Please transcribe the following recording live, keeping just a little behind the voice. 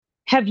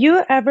Have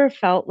you ever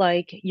felt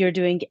like you're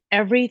doing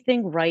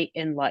everything right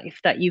in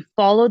life, that you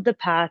followed the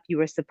path you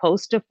were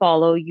supposed to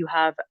follow? You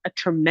have a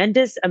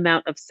tremendous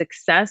amount of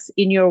success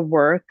in your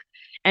work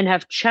and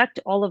have checked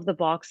all of the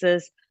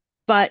boxes,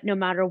 but no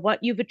matter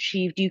what you've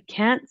achieved, you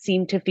can't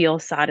seem to feel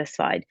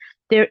satisfied.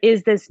 There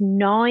is this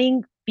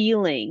gnawing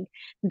feeling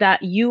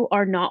that you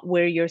are not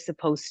where you're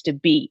supposed to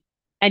be,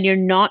 and you're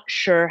not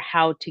sure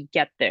how to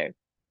get there.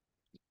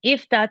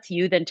 If that's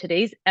you, then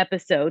today's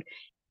episode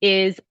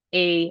is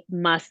a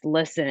must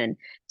listen.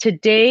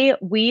 Today,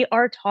 we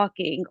are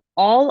talking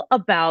all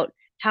about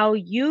how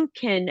you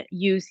can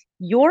use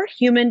your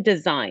human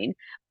design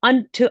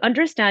to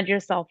understand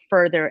yourself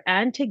further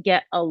and to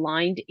get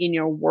aligned in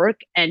your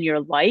work and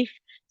your life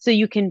so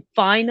you can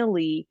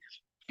finally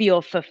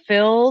feel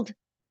fulfilled,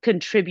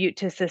 contribute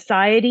to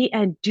society,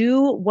 and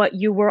do what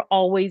you were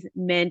always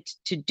meant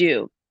to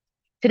do.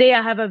 Today,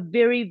 I have a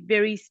very,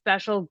 very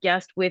special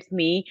guest with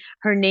me.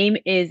 Her name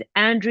is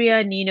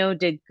Andrea Nino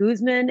de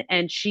Guzman,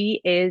 and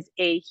she is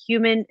a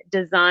human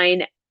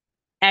design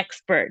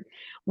expert.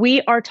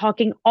 We are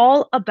talking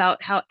all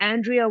about how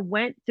Andrea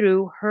went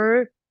through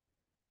her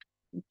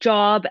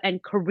job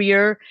and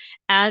career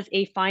as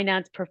a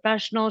finance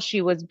professional. She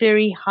was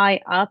very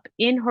high up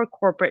in her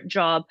corporate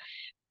job,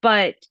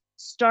 but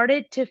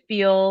started to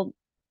feel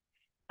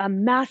a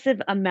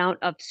massive amount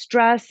of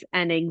stress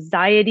and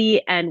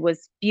anxiety and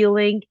was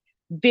feeling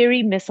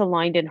very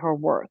misaligned in her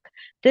work.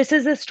 This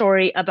is a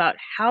story about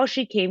how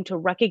she came to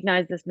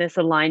recognize this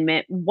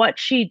misalignment, what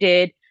she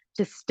did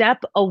to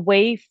step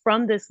away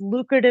from this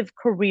lucrative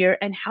career,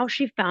 and how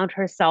she found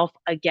herself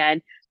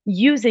again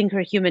using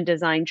her human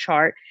design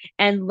chart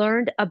and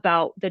learned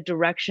about the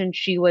direction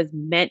she was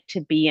meant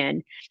to be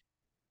in.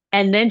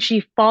 And then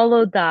she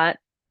followed that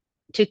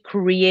to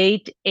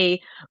create a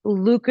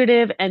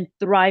lucrative and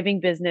thriving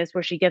business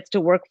where she gets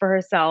to work for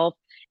herself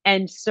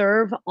and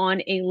serve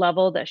on a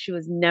level that she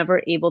was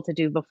never able to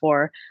do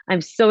before.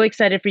 I'm so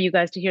excited for you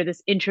guys to hear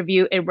this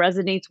interview. It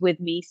resonates with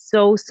me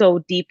so, so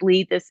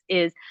deeply. This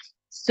is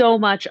so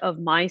much of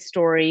my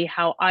story,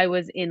 how I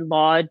was in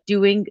law,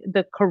 doing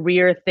the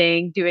career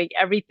thing, doing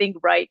everything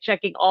right,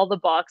 checking all the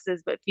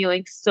boxes, but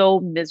feeling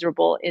so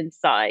miserable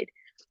inside.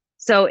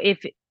 So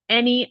if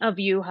any of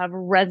you have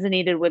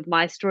resonated with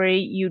my story,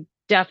 you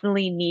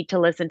definitely need to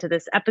listen to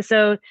this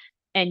episode.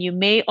 And you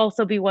may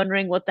also be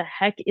wondering what the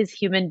heck is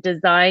human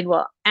design?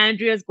 Well,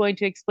 Andrea is going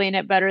to explain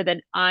it better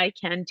than I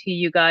can to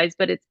you guys,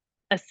 but it's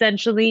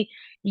essentially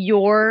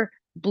your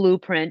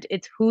blueprint.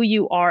 It's who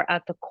you are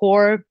at the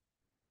core.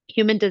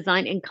 Human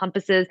design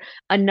encompasses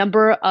a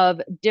number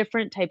of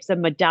different types of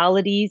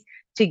modalities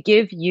to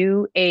give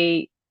you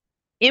a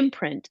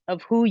imprint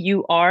of who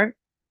you are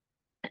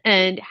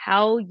and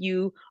how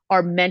you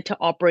are meant to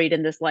operate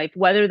in this life,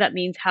 whether that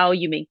means how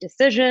you make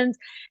decisions,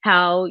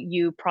 how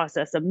you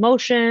process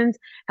emotions,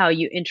 how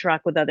you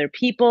interact with other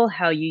people,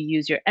 how you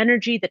use your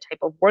energy, the type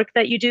of work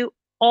that you do.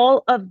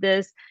 All of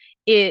this,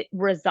 it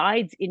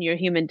resides in your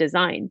human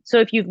design. So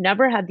if you've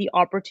never had the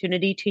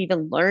opportunity to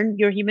even learn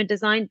your human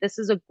design, this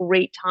is a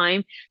great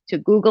time to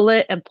Google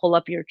it and pull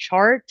up your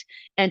chart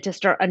and to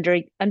start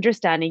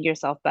understanding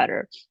yourself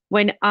better.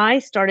 When I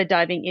started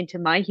diving into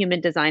my human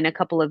design a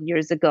couple of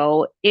years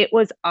ago, it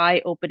was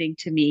eye opening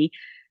to me,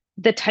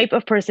 the type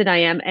of person I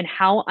am and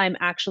how I'm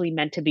actually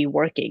meant to be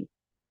working.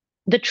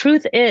 The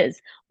truth is,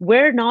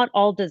 we're not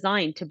all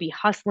designed to be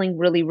hustling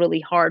really, really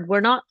hard. We're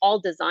not all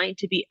designed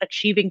to be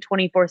achieving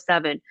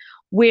 24/7.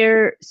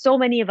 Where so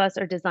many of us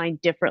are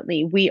designed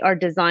differently. We are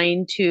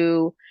designed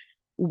to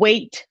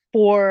wait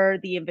for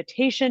the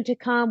invitation to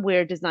come.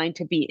 We're designed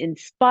to be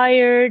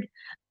inspired.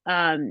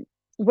 Um,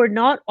 we're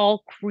not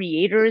all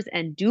creators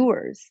and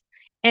doers.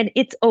 And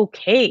it's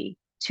okay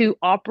to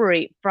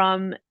operate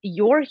from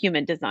your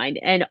human design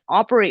and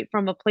operate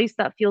from a place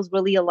that feels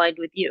really aligned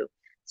with you.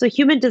 So,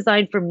 human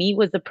design for me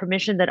was the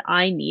permission that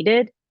I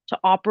needed to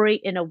operate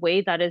in a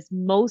way that is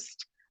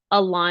most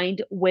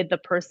aligned with the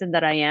person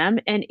that I am.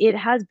 And it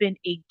has been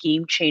a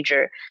game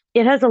changer.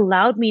 It has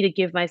allowed me to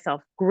give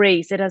myself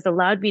grace. It has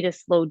allowed me to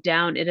slow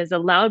down. It has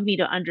allowed me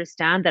to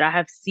understand that I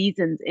have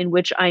seasons in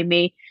which I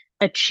may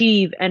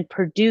achieve and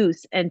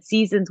produce, and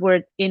seasons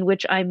where in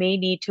which I may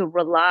need to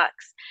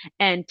relax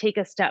and take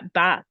a step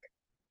back.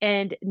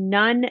 And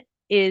none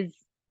is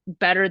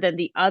better than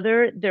the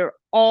other. They're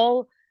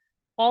all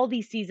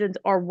these seasons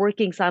are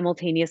working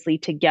simultaneously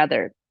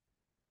together.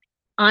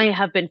 I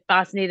have been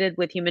fascinated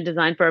with human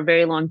design for a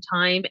very long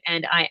time,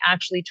 and I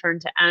actually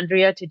turned to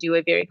Andrea to do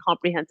a very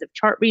comprehensive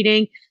chart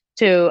reading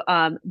to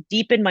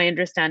deepen my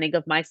understanding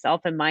of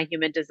myself and my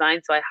human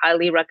design. So I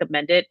highly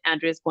recommend it.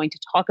 Andrea is going to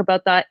talk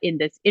about that in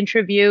this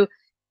interview.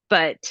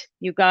 But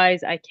you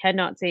guys, I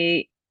cannot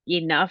say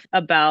enough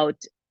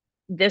about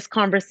this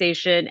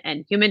conversation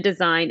and human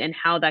design and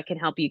how that can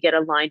help you get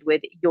aligned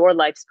with your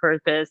life's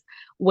purpose,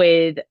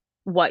 with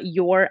what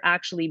you're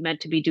actually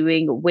meant to be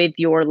doing with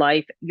your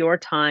life, your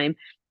time,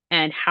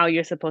 and how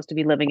you're supposed to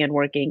be living and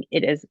working.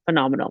 It is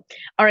phenomenal.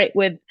 All right,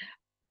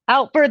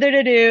 without further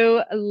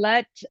ado,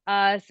 let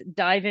us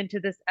dive into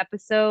this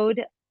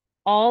episode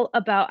all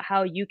about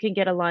how you can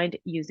get aligned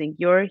using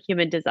your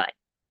human design.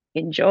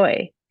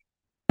 Enjoy.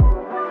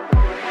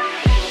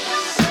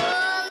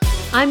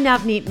 I'm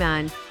Navneet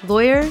Mann,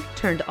 lawyer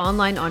turned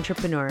online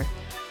entrepreneur.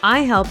 I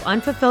help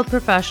unfulfilled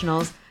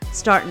professionals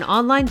start an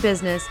online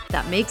business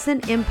that makes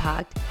an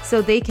impact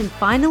so they can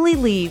finally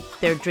leave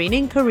their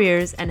draining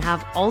careers and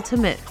have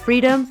ultimate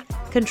freedom,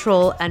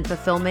 control, and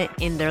fulfillment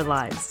in their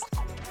lives.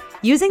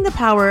 Using the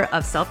power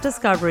of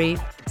self-discovery,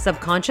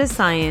 subconscious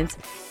science,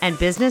 and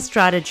business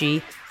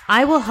strategy,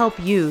 I will help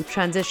you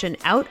transition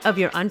out of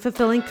your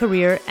unfulfilling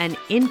career and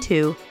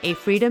into a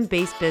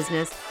freedom-based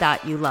business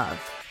that you love.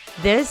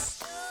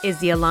 This is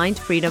the Aligned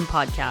Freedom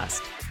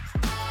Podcast.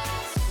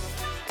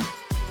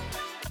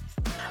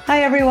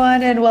 Hi,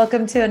 everyone, and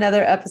welcome to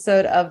another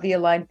episode of the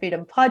Aligned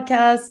Freedom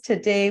Podcast.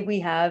 Today, we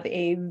have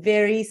a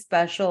very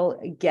special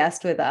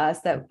guest with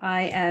us that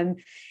I am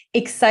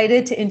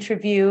excited to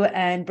interview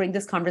and bring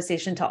this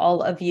conversation to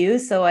all of you.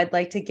 So I'd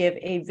like to give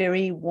a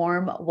very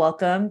warm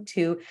welcome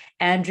to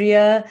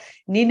Andrea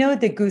Nino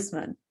de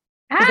Guzman.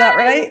 Hi. Is that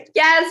right?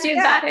 Yes, you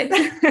got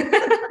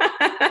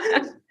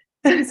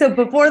it. So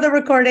before the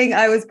recording,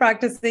 I was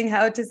practicing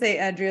how to say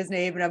Andrea's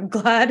name, and I'm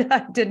glad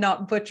I did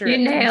not butcher it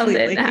completely. You nailed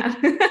it now.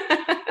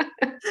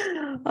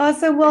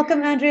 Awesome.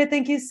 Welcome, Andrea.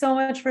 Thank you so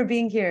much for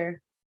being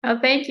here. Oh,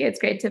 thank you. It's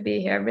great to be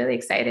here. I'm really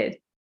excited.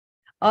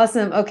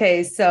 Awesome.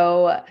 Okay,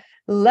 so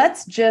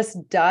let's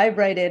just dive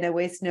right in and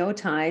waste no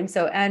time.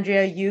 So,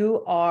 Andrea,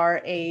 you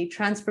are a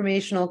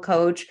transformational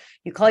coach.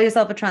 You call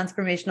yourself a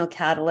transformational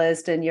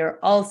catalyst, and you're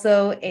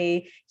also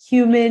a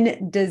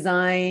human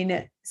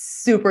design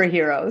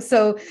superhero.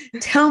 So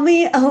tell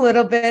me a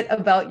little bit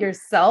about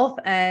yourself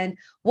and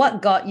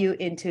what got you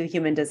into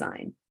human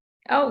design.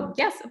 Oh,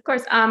 yes, of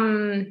course.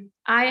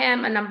 I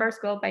am a numbers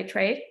girl by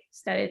trade,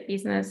 studied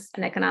business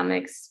and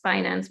economics,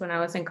 finance when I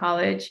was in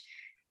college.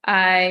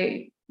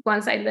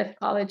 Once I left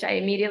college, I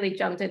immediately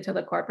jumped into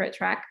the corporate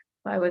track.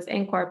 I was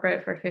in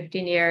corporate for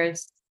 15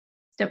 years,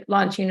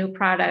 launching new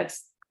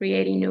products,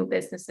 creating new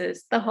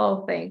businesses, the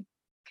whole thing.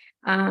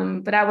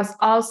 But I was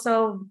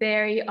also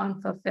very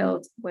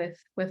unfulfilled with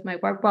my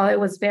work. While it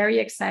was very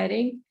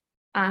exciting,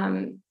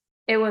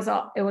 it was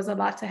a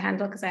lot to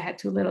handle because I had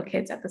two little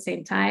kids at the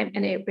same time,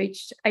 and I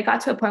got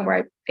to a point where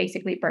I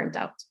basically burnt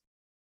out.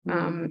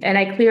 And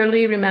I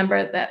clearly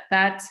remember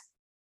that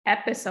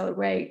episode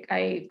where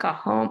I got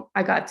home,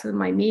 I got to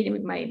my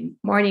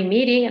morning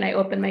meeting, and I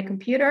opened my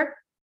computer,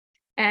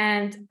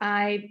 and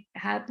I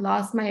had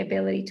lost my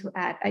ability to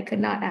add. I could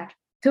not add.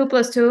 2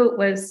 + 2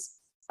 was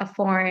a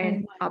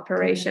foreign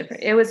operation.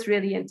 Goodness. It was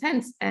really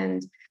intense.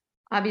 And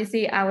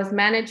obviously I was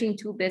managing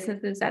two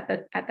businesses at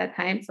that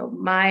time. So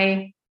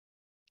my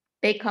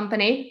big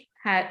company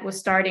was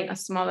starting a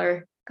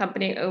smaller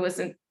company.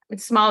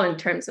 It's small in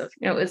terms of,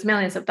 it was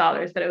millions of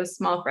dollars, but it was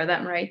small for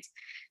them, right?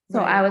 So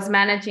right. I was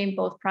managing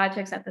both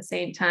projects at the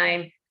same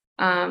time.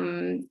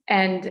 And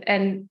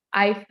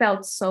I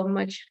felt so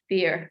much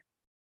fear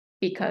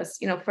because,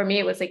 for me,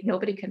 it was like,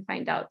 nobody can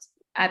find out.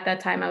 At that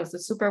time, I was a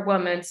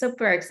superwoman,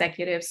 super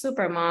executive,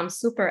 super mom,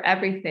 super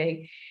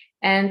everything.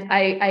 And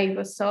I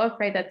was so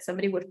afraid that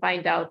somebody would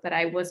find out that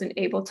I wasn't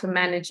able to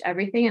manage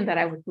everything and that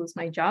I would lose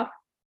my job.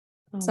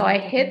 So I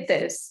hid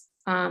this.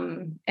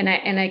 And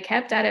I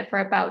kept at it for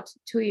about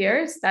 2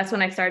 years. That's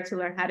when I started to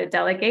learn how to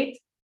delegate.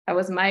 That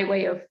was my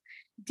way of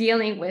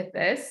dealing with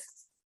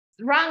this.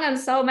 Wrong on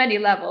so many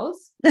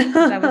levels.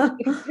 I was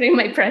putting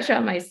my pressure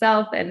on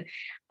myself.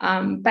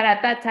 But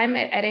at that time,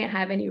 I didn't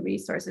have any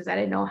resources. I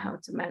didn't know how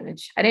to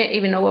manage. I didn't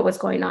even know what was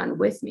going on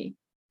with me.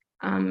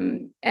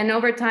 And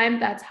over time,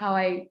 that's how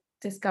I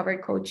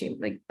discovered coaching,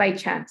 like by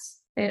chance.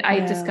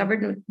 I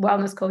discovered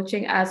wellness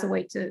coaching as a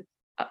way to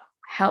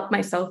help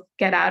myself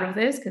get out of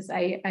this because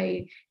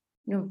I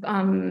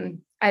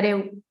didn't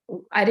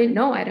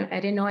know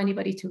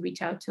anybody to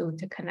reach out to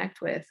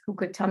connect with who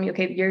could tell me,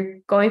 okay, you're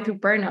going through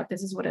burnout.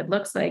 This is what it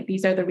looks like.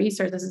 These are the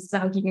resources. This is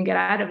how you can get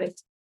out of it.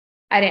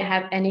 I didn't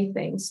have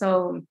anything.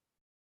 So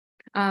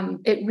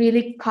it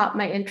really caught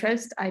my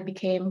interest. I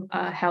became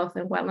a health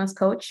and wellness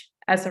coach.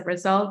 As a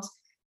result,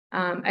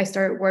 I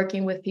started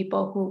working with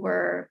people who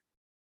were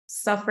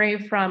suffering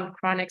from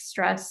chronic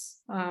stress,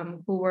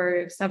 who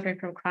were suffering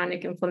from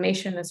chronic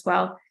inflammation as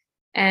well.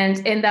 And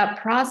in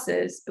that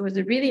process, it was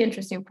a really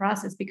interesting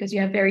process because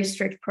you have very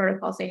strict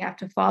protocols that you have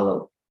to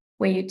follow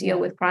when you deal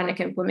with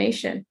chronic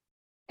inflammation.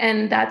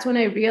 And that's when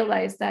I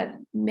realized that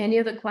many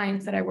of the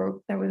clients that I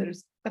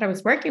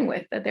was working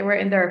with, that they were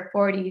in their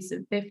 40s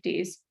and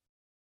 50s,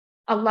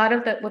 a lot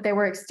of what they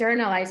were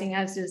externalizing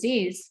as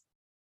disease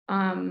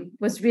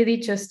was really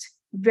just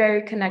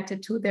very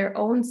connected to their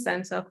own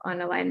sense of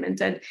unalignment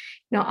and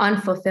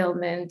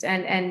unfulfillment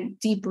and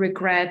deep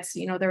regrets.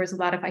 There was a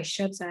lot of I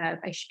should have,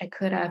 I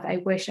could have, I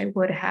wish I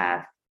would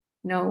have.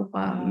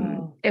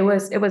 It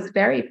was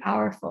very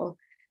powerful.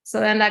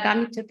 So then that got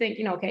me to think,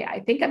 okay,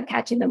 I think I'm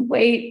catching them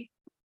way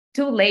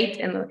too late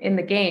in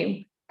the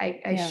game.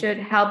 I should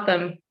help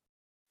them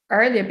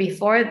earlier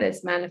before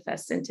this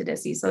manifests into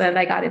disease. So then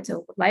I got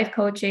into life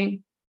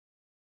coaching.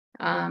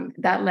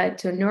 That led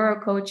to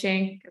neuro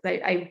coaching because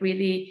I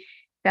really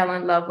fell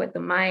in love with the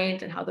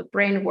mind and how the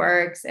brain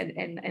works, and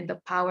the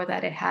power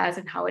that it has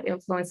and how it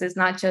influences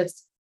not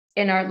just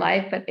in our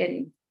life, but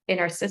in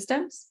our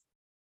systems.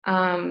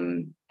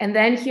 And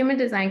then human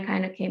design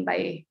kind of came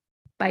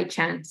by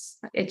chance.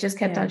 It just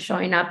kept on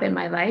showing up in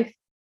my life.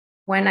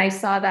 When I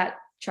saw that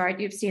chart,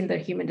 you've seen the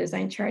human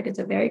design chart, it's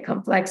a very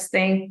complex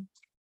thing.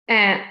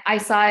 And I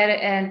saw it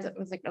and it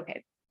was like,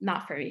 okay,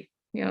 not for me.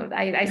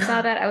 I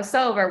saw that I was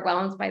so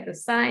overwhelmed by the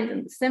signs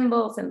and the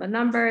symbols and the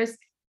numbers.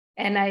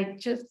 And I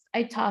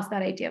tossed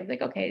that idea. I was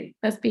like, okay,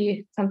 must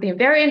be something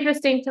very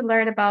interesting to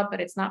learn about,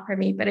 but it's not for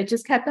me. But it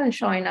just kept on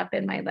showing up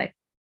in my life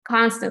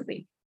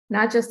constantly,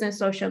 not just in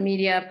social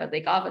media, but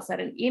like all of a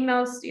sudden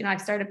emails. I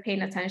started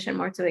paying attention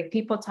more to like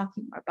people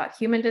talking more about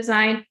human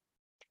design.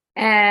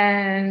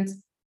 And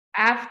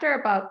after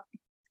about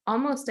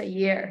almost a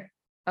year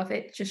of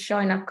it just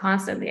showing up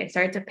constantly, I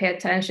started to pay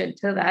attention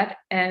to that.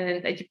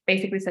 And I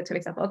basically said to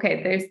myself,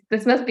 okay,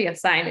 this must be a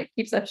sign. It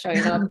keeps up showing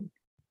up.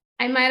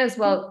 I might as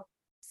well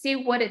see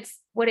what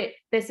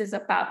this is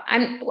about.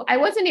 I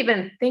wasn't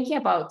even thinking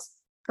about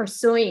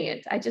pursuing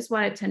it. I just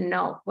wanted to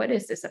know, what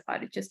is this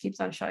about? It just keeps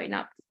on showing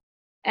up.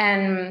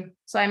 And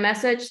so I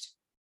messaged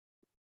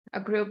a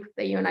group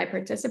that you and I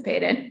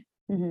participate in.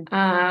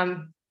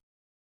 Mm-hmm.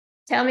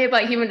 Tell me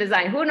about human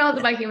design. Who knows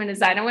about human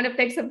design? I want to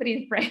pick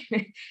somebody's brain.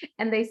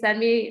 And they sent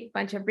me a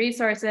bunch of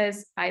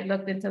resources. I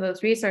looked into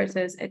those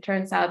resources. It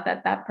turns out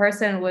that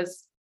person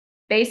was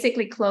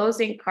basically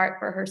closing cart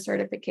for her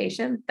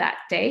certification that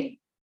day.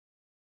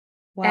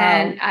 Wow.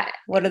 And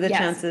what are the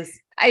chances?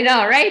 I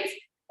know, right?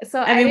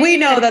 So I mean, we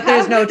know that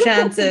there's no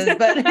chances,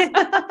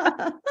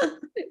 but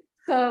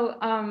so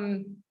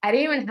I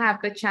didn't even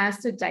have the chance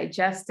to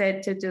digest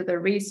it, to do the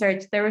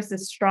research. There was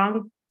this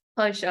strong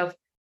push of,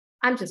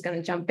 I'm just going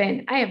to jump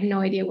in. I have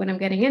no idea what I'm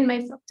getting in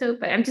myself to,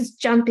 but I'm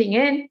just jumping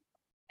in.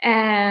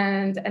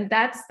 And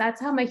that's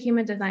how my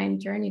human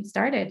design journey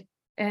started.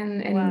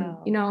 And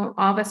wow.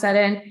 All of a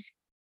sudden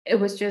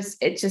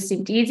it just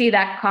seemed easy.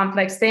 That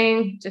complex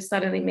thing just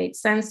suddenly made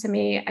sense to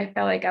me. I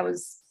felt like I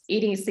was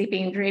eating,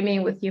 sleeping,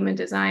 dreaming with human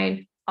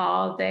design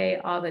all day,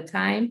 all the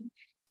time.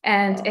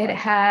 And it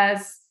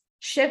has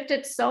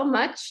shifted so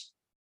much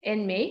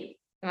in me,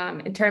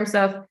 in terms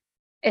of,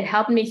 it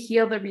helped me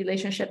heal the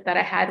relationship that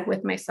I had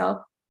with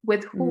myself,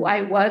 with who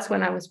I was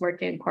when I was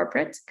working in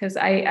corporate, because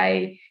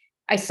I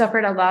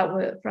suffered a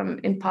lot from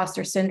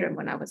imposter syndrome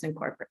when I was in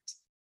corporate.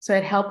 So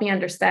it helped me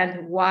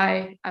understand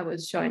why I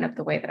was showing up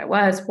the way that I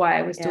was, why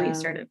I was doing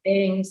certain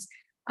things.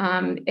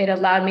 It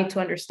allowed me to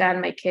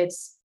understand my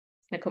kids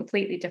in a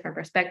completely different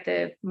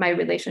perspective, my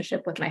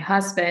relationship with my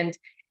husband.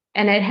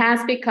 And it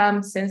has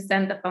become, since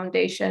then, the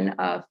foundation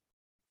of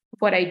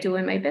what I do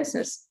in my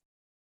business.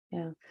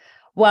 Yeah.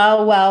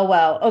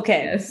 Wow.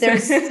 Okay. Yes.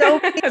 There's so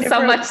many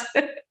so much.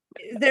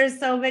 There's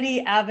so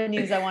many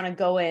avenues I want to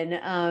go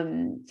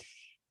in.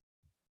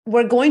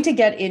 We're going to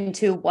get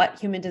into what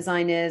human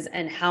design is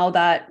and how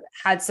that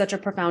had such a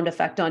profound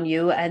effect on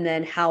you, and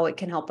then how it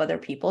can help other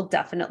people.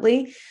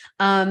 Definitely.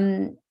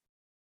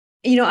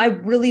 I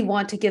really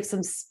want to give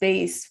some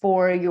space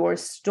for your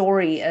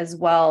story as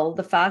well.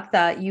 The fact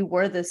that you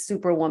were this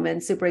superwoman,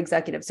 super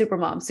executive, super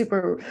mom,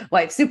 super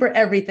wife, super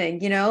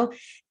everything,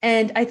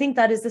 and I think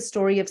that is the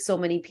story of so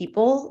many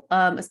people,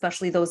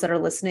 especially those that are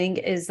listening,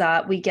 is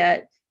that we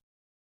get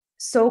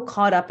so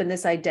caught up in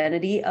this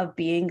identity of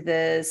being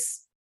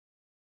this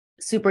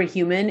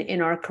superhuman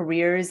in our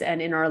careers and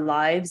in our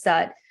lives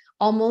that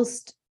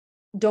almost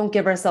don't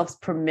give ourselves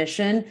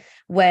permission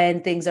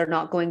when things are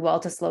not going well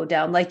to slow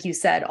down. Like you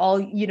said,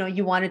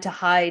 you wanted to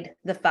hide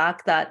the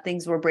fact that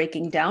things were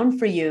breaking down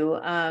for you.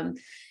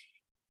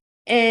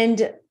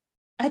 And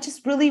I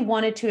just really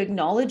wanted to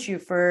acknowledge you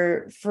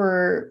for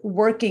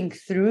working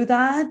through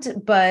that,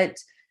 but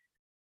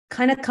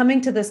kind of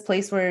coming to this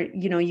place where,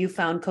 you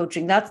found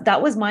coaching.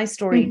 That was my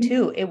story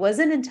too. It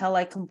wasn't until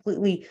I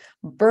completely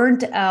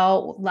burnt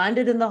out,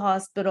 landed in the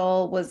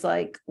hospital, was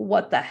like,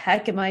 what the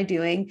heck am I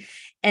doing?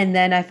 And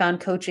then I found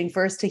coaching,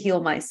 first to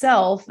heal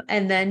myself,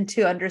 and then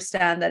to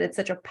understand that it's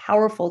such a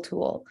powerful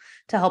tool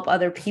to help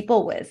other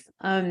people with.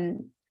 So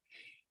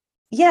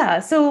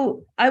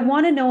I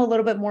want to know a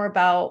little bit more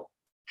about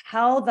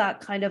how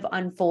that kind of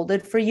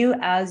unfolded for you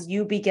as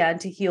you began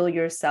to heal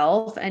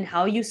yourself, and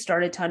how you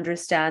started to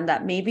understand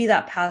that maybe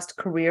that past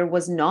career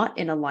was not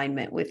in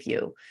alignment with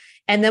you.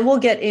 And then we'll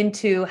get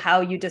into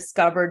how you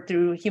discovered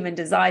through human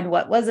design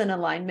what was in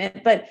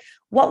alignment. But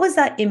what was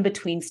that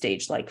in-between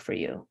stage like for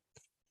you?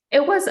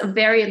 It was a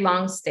very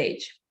long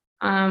stage.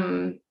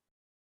 So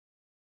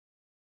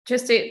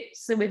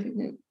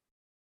we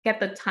get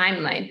the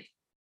timeline.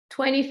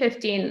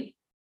 2015,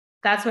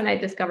 that's when I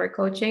discovered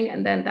coaching.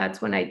 And then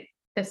that's when I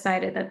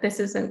decided that this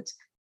isn't,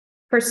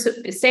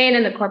 staying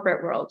in the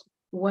corporate world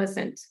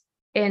wasn't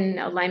in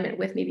alignment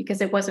with me,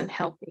 because it wasn't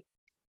healthy.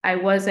 I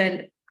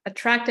wasn't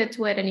attracted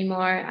to it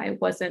anymore. I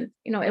wasn't,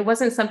 it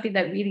wasn't something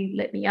that really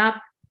lit me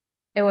up.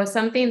 It was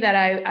something that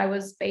I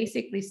was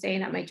basically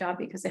staying at my job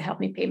because it helped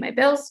me pay my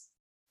bills.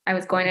 I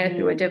was going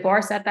through a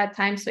divorce at that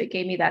time, so it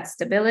gave me that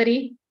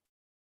stability.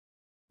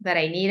 that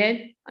I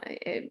needed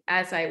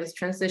as I was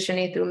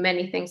transitioning through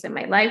many things in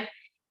my life.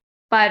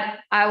 But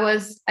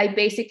I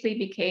basically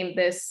became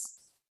this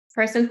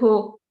person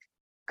who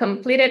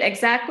completed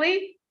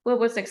exactly what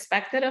was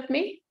expected of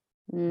me,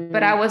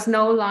 but I was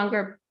no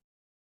longer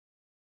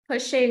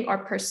pushing or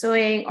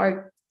pursuing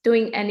or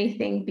doing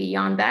anything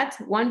beyond that.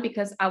 One,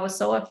 because I was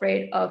so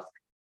afraid of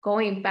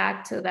going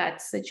back to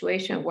that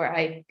situation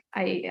where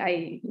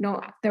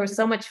there was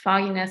so much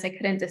fogginess. I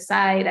couldn't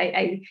decide.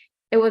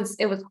 It was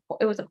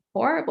a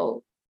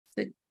horrible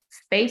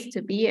space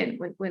to be in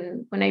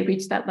when I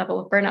reached that level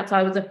of burnout. So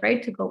I was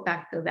afraid to go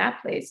back to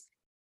that place,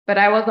 but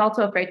I was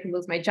also afraid to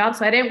lose my job.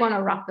 So I didn't want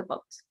to rock the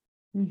boat.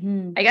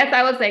 I guess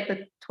I was like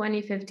the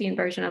 2015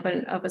 version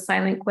of a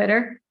silent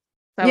quitter.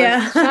 So I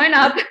was showing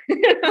up.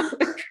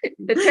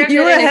 The term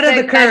you were ahead of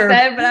the curve,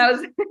 then, but I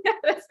was.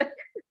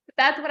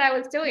 That's what I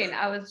was doing.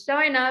 I was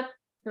showing up,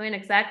 doing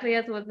exactly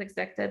as was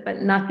expected,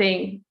 but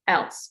nothing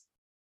else.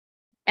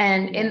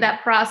 And in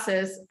that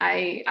process,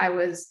 I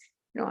was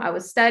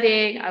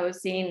studying, I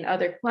was seeing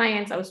other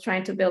clients, I was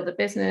trying to build a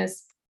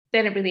business,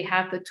 didn't really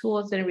have the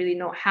tools, didn't really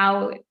know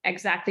how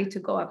exactly to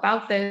go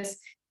about this.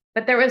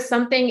 But there was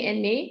something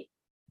in me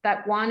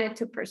that wanted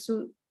to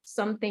pursue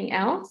something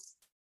else.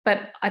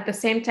 But at the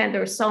same time,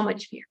 there was so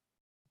much fear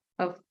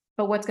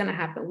but what's going to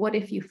happen? What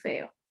if you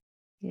fail?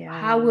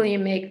 How will you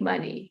make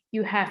money?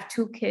 You have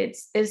 2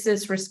 kids. Is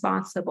this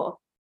responsible?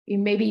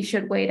 Maybe you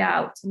should wait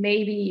out.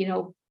 Maybe,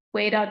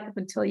 wait out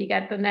until you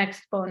get the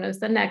next bonus,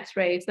 the next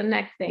raise, the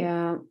next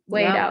thing.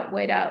 Wait out.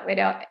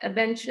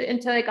 Eventually,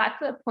 until I got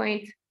to the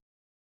point,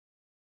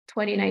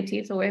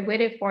 2019. So I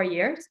waited 4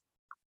 years.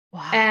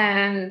 Wow.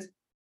 And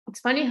it's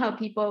funny how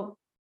people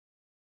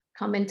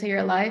come into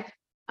your life.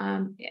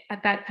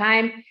 At that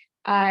time,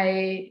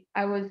 I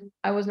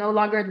was no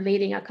longer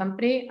leading a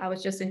company. I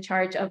was just in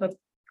charge of a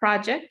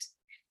project,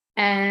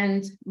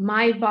 and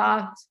my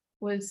boss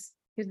was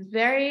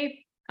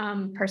very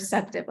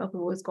perceptive of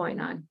what was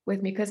going on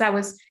with me, because I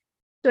was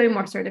doing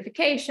more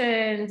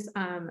certifications.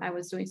 I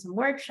was doing some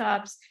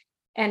workshops,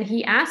 and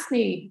he asked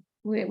me.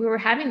 We were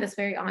having this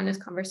very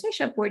honest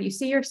conversation. Where do you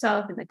see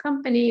yourself in the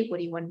company? What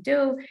do you want to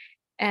do?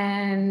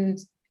 And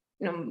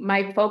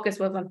my focus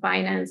was on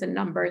finance and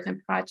numbers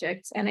and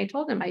projects. And I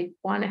told him I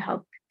want to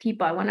help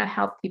people. I want to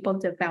help people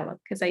develop,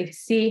 because I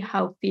see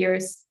how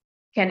fears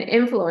can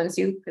influence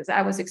you, because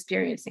I was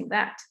experiencing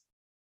that.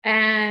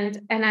 And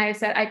I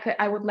said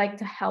I would like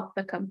to help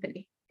the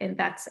company in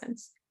that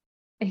sense.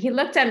 And he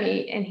looked at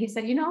me and he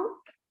said,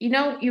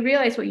 you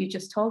realize what you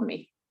just told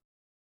me?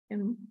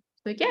 And I was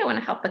like, yeah, I want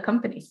to help the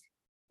company.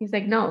 He's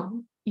like,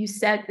 no, you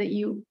said that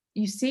you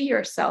see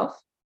yourself.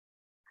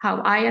 How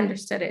I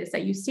understood it is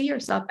that you see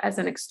yourself as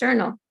an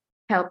external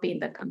helping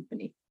the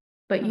company,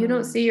 but you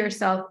don't see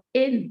yourself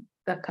in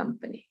the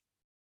company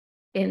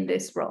in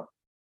this role.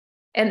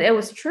 And it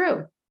was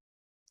true.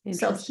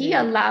 So he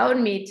allowed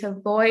me to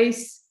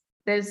voice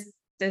this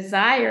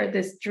desire,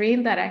 this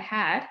dream that I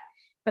had,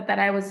 but that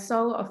I was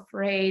so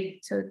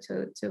afraid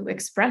to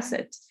express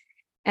it.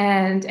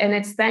 And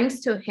it's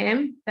thanks to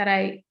him that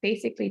I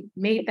basically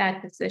made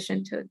that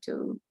decision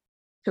to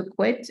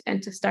quit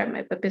and to start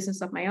a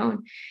business of my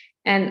own.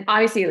 And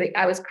obviously, like,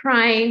 I was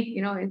crying,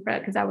 in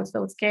front, because I was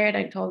so scared.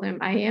 I told him,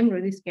 I am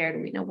really scared.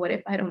 What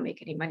if I don't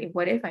make any money?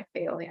 What if I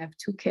fail? I have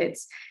 2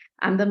 kids.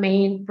 I'm the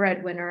main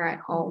breadwinner at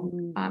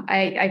home.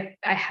 I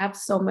have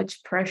so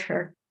much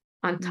pressure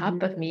on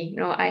top of me.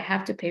 I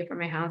have to pay for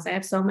my house. I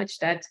have so much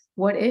debt.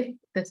 What if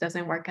this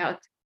doesn't work out?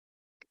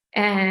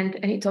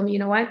 And he told me, you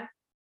know what?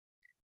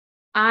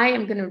 I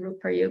am going to root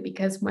for you,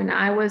 because when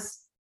I was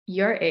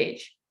your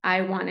age,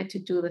 I wanted to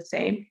do the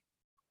same,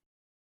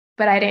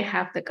 but I didn't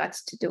have the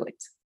guts to do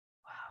it.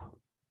 Wow.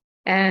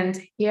 And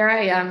here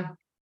I am,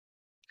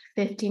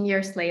 15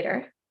 years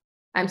later.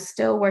 I'm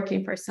still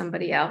working for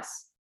somebody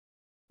else,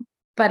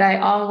 but I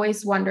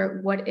always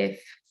wonder, what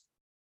if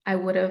I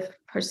would have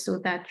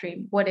pursued that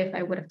dream? What if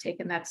I would have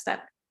taken that step?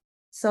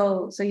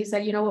 So he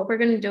said, you know what we're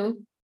going to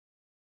do?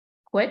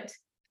 Quit.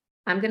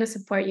 I'm going to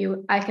support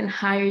you. I can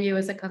hire you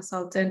as a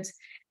consultant.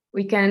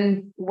 We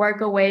can work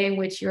a way in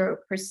which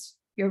you're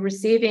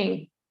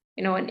receiving,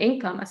 an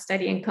income, a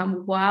steady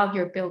income, while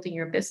you're building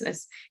your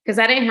business. Because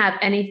I didn't have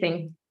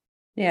anything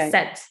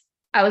set.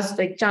 I was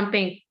like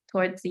jumping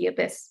towards the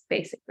abyss,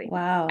 basically.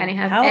 Wow. I didn't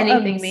have How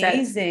anything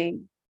amazing. set.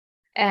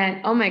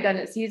 And oh my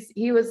goodness,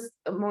 he was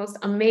the most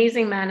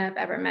amazing man I've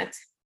ever met.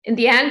 In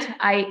the end,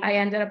 I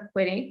ended up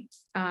quitting.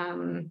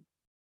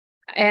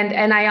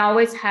 And I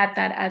always had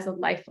that as a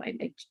lifeline,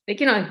 like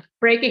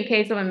break in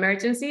case of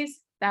emergencies.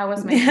 That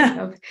was my thing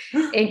of,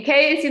 in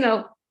case,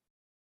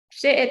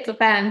 shit hits the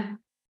fan,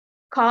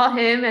 call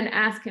him and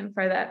ask him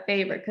for that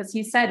favor. Because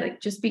he said, like,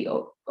 just be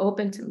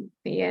open to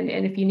me. And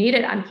if you need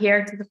it, I'm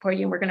here to support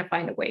you. And we're going to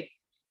find a way.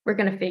 We're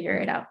going to figure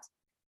it out.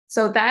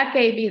 So that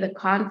gave me the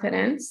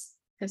confidence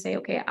to say,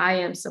 okay, I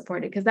am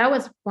supported. Because that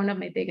was one of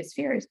my biggest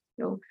fears.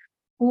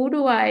 Who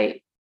do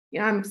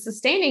I'm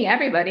sustaining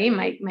everybody,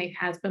 my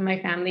husband, my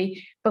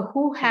family, but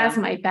who has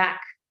my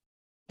back?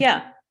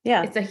 Yeah.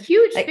 It's a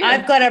huge fear.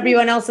 I've got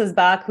everyone else's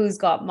back. Who's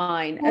got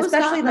mine?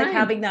 Especially like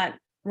having that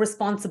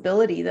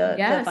responsibility, the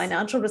Yes,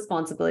 financial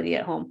responsibility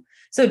at home.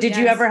 So did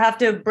you yes. ever have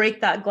to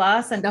break that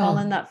glass and call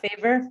in No, that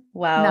favor?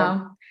 Wow.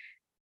 no.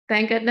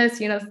 Thank goodness,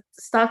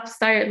 stuff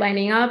started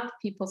lining up.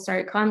 People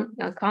started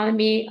calling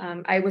me.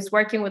 I was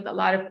working with a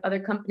lot of other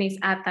companies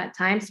at that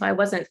time, so I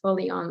wasn't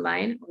fully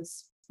online. I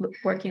was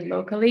working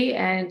locally,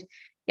 and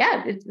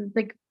yeah,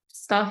 like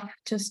stuff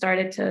just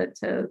started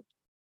to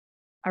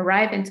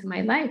arrive into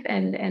my life,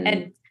 And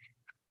and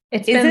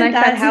it's been isn't like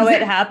that that how since it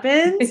then.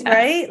 happens, Yes.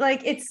 right?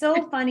 Like it's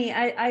so funny.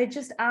 I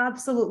just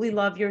absolutely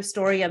love your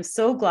story. I'm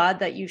so glad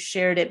that you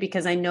shared it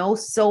because I know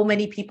so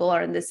many people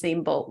are in the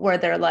same boat where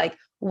they're like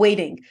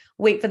wait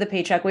for the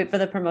paycheck, wait for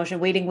the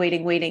promotion,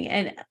 waiting.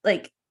 And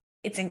like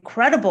it's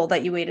incredible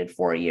that you waited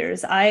 4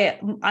 years. I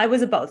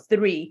was about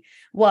three,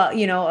 well,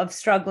 of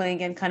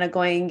struggling and kind of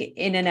going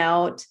in and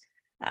out.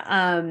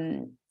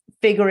 Um,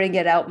 Figuring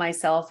it out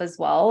myself as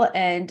well,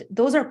 and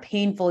those are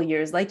painful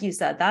years. Like you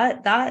said,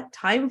 that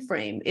time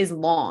frame is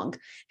long,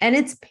 and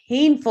it's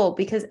painful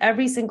because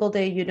every single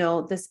day,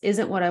 this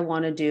isn't what I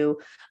want to do.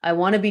 I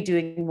want to be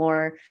doing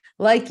more.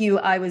 Like you,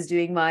 I was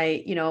doing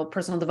my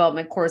personal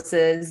development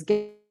courses,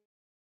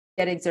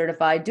 getting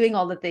certified, doing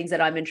all the things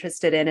that I'm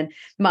interested in. And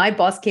my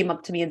boss came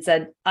up to me and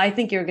said, I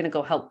think you're going to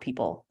go help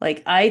people.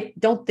 Like, I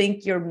don't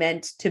think you're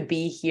meant to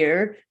be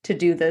here to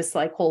do this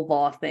like whole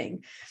law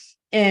thing.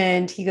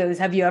 And he goes,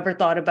 have you ever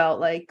thought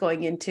about like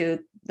going into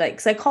like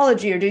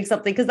psychology or doing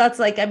something? Because that's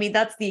like, I mean,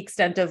 that's the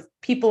extent of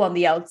people on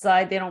the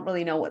outside. They don't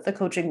really know what the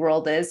coaching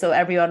world is. So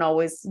everyone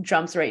always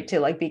jumps right to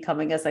like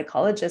becoming a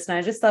psychologist. And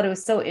I just thought it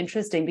was so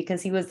interesting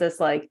because he was this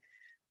like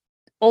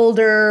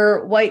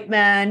older white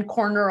man,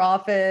 corner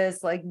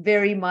office, like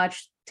very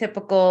much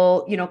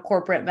typical,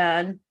 corporate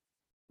man,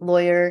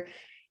 lawyer.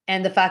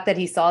 And the fact that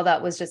he saw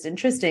that was just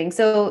interesting.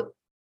 So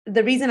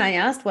the reason I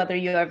asked whether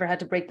you ever had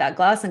to break that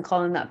glass and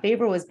call in that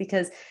favor was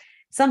because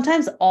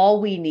sometimes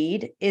all we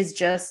need is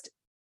just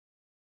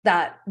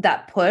that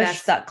push,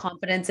 Yes. that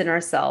confidence in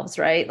ourselves,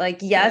 right? Like,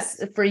 yes,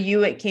 Yes. for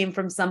you it came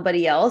from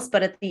somebody else,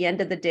 but at the end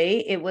of the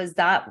day, it was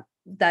that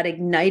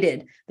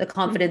ignited the Mhm.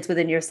 confidence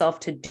within yourself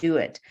to do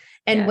it.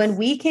 And when Yes.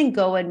 we can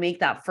go and make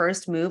that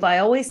first move, I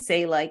always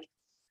say like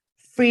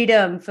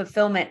freedom,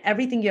 fulfillment,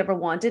 everything you ever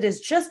wanted is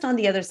just on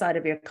the other side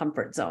of your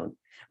comfort zone,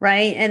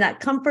 right? And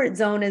that comfort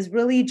zone is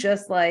really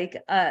just like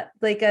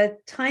a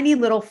tiny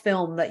little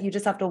film that you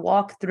just have to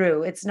walk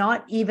through. It's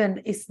not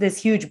even it's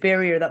this huge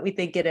barrier that we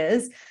think it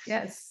is.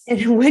 Yes.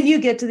 And when you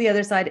get to the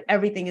other side,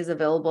 everything is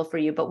available for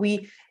you. But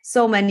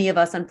so many of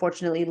us,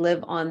 unfortunately,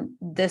 live on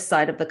this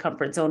side of the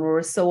comfort zone where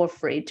we're so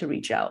afraid to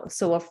reach out,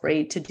 so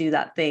afraid to do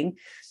that thing.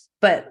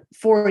 But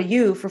for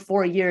you, for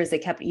 4 years,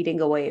 it kept eating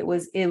away. It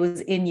was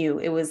in you.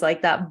 It was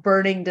like that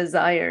burning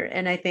desire.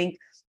 And I think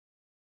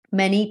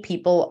many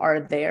people are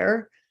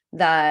there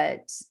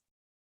that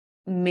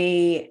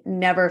may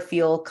never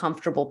feel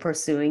comfortable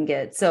pursuing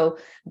it. So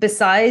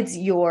besides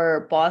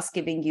your boss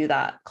giving you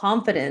that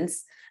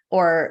confidence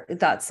or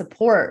that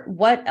support,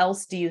 what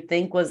else do you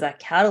think was that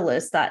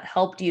catalyst that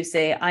helped you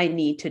say, I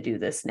need to do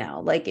this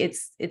now? Like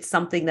it's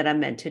something that I'm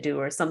meant to do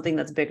or something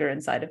that's bigger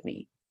inside of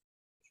me.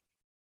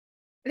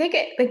 I think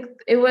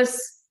it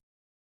was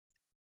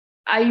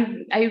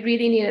I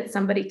really needed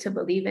somebody to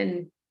believe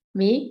in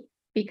me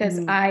because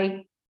Mhm.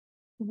 I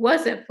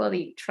wasn't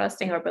fully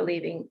trusting or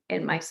believing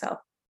in myself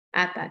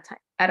at that time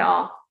at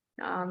all.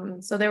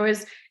 So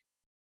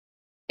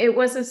it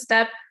was a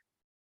step,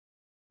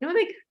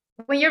 like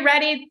when you're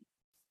ready,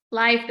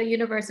 life, the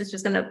universe is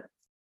just gonna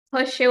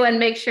push you and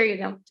make sure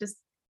just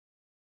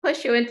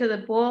push you into the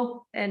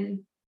pool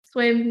and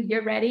swim.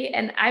 You're ready.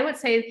 And I would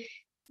say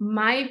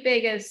my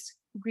biggest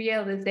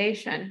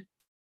realization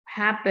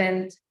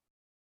happened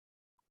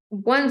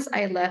once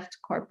I left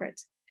corporate,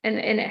 and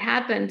it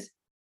happened,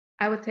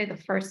 I would say the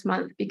first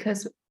month,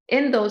 because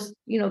in those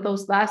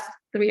last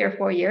 3 or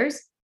 4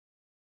 years,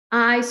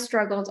 I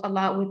struggled a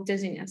lot with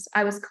dizziness.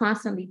 I was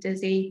constantly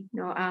dizzy.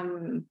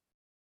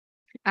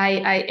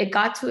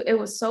 It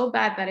was so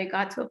bad that it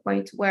got to a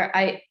point where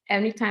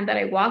anytime that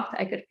I walked,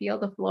 I could feel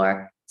the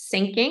floor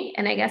sinking.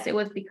 And I guess it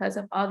was because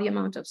of all the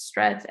amount of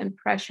stress and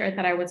pressure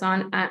that I was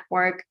on at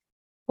work,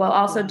 while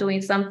also Wow.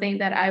 doing something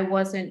that I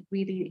wasn't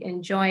really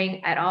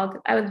enjoying at all.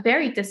 I was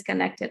very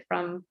disconnected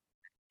from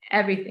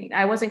everything.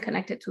 I wasn't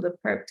connected to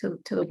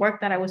to the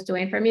work that I was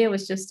doing. For me, it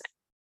was just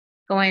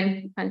go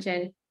in, punch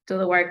in, do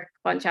the work,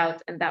 punch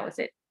out, and that was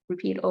it.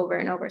 Repeat over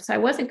and over. So I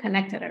wasn't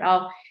connected at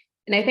all.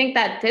 And I think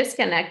that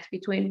disconnect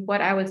between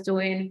what I was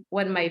doing,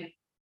 what my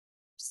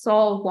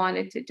soul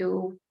wanted to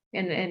do,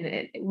 and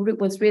it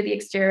was really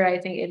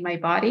exteriorizing in my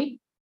body,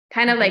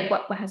 kind of Mhm. like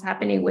what was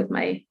happening with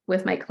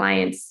my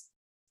clients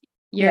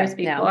years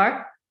Yeah, now.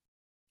 before.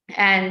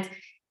 And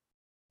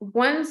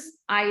once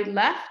I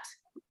left,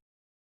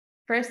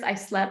 first I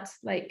slept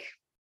like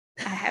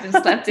I haven't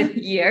slept in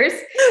years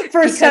First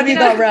because time you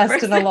got rest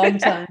first in a long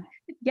time.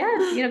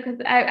 yes, because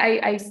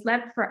I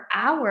slept for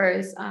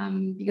hours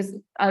because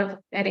I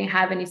didn't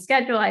have any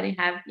schedule. I didn't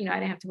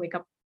have to wake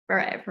up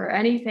for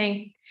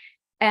anything,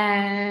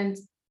 and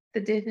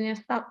the dizziness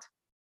stopped.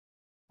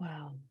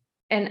 Wow.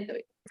 And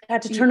I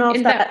had to turn off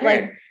in that that like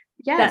period,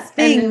 Yes. that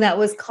thing And that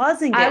was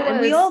causing I it.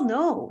 And we was, all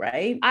know,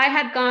 right? I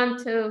had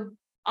gone to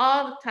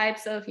all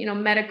types of,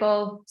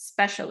 medical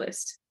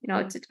specialists.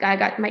 I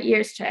got my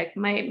ears checked,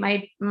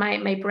 my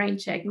brain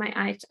checked, my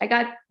eyes. I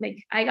got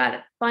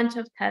a bunch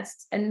of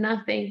tests, and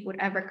nothing would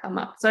ever come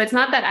up. So it's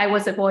not that I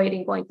was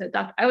avoiding going to the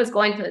doctor. I was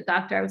going to the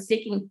doctor. I was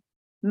seeking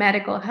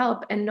medical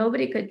help, and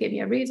nobody could give me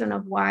a reason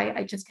of why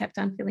I just kept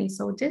on feeling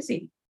so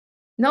dizzy.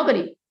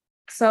 Nobody.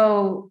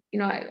 So,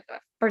 I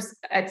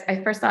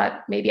first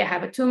thought maybe I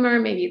have a tumor,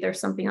 maybe there's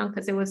something else,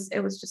 because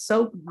it was just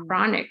so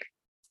chronic.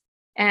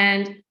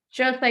 And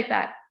just like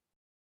that,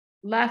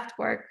 left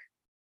work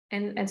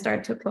and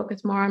started to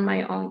focus more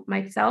on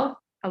myself,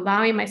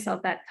 allowing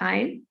myself that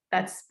time,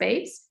 that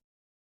space.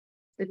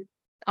 The,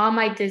 all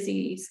my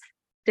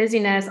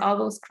dizziness, all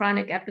those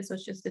chronic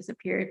episodes just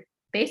disappeared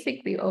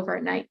basically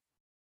overnight.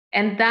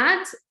 And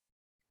that,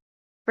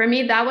 for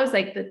me, that was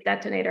like the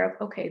detonator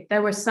of, okay,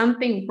 there was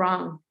something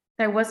wrong.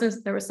 There was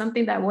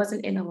something that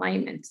wasn't in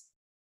alignment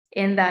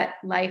in that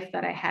life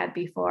that I had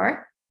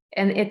before.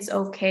 And it's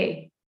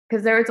okay.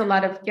 Because there was a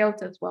lot of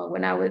guilt as well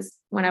when I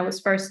was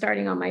first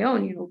starting on my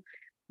own.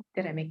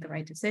 Did I make the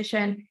right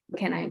decision?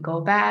 Can I go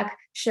back?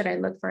 Should I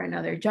look for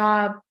another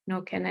job?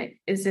 Am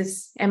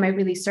I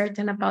really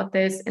certain about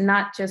this? And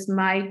not just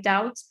my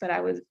doubts, but I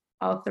was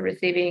also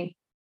receiving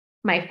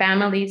my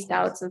family's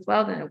doubts as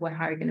well. Then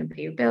how are you going to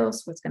pay your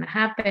bills? What's going to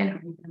happen? How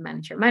are you going to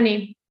manage your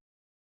money?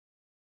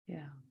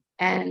 Yeah.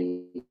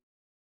 And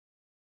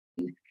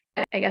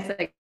I guess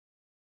like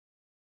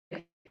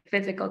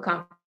physical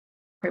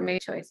confirmation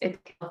choice. It's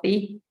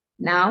healthy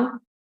now.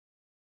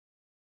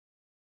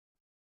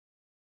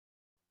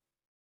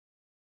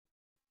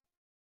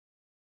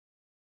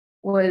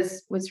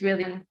 Was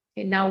really,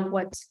 okay, now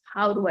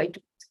how do I do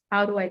it?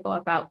 How do I go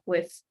about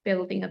with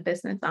building a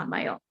business on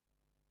my own?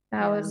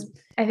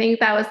 I think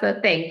that was the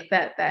thing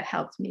that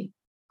helped me.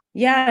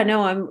 Yeah,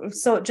 no, I'm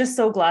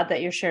so glad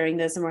that you're sharing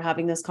this and we're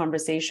having this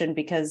conversation,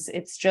 because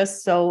it's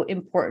just so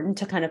important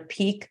to kind of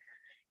peek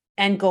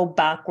and go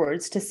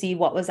backwards to see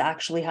what was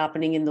actually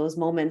happening in those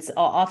moments.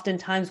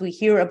 Oftentimes we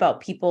hear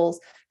about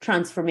people's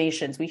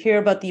transformations. We hear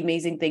about the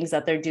amazing things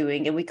that they're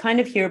doing, and we kind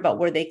of hear about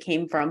where they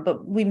came from,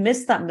 but we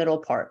miss that middle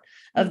part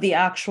of the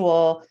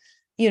actual,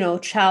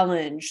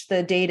 challenge,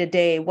 the day to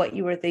day, what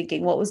you were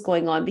thinking, what was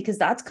going on, because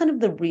that's kind of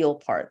the real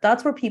part.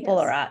 That's where people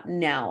are at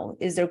now,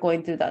 is they're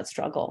going through that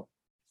struggle.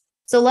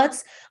 So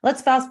let's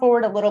fast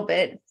forward a little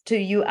bit to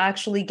you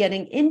actually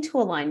getting into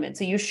alignment.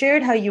 So you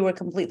shared how you were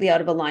completely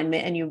out of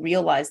alignment and you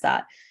realized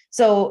that.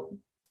 So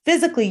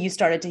physically you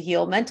started to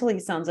heal. Mentally,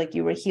 it sounds like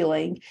you were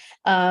healing.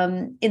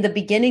 In the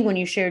beginning, when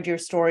you shared your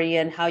story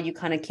and how you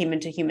kind of came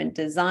into human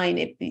design,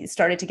 it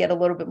started to get a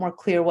little bit more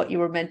clear what you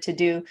were meant to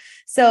do.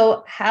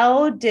 So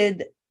how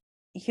did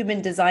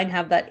human design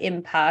have that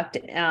impact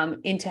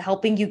into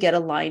helping you get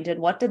aligned, and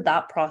what did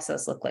that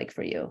process look like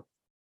for you?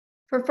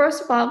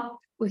 First of all,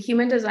 what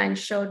human design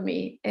showed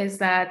me is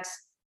that,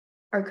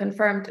 or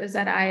confirmed, is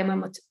that I am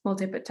a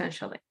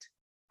multi-potentialite.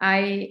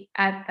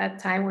 At that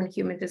time when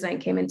human design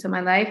came into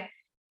my life,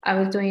 I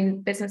was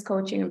doing business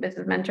coaching and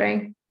business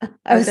mentoring.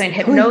 I was doing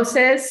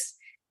hypnosis.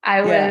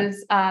 I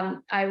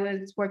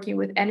was working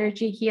with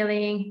energy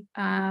healing.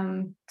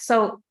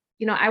 So,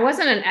 I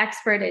wasn't an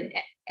expert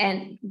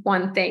in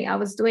one thing. I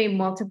was doing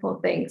multiple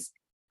things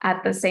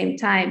at the same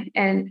time.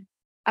 And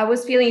I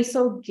was feeling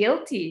so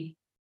guilty.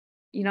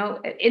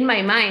 In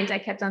my mind, I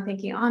kept on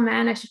thinking, oh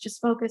man, I should just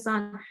focus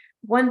on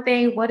one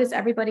thing. What is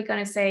everybody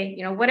going to say?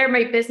 What are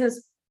my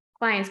business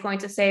clients going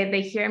to say if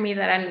they hear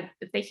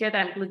that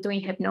I'm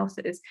doing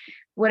hypnosis?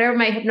 What are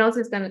my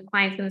hypnosis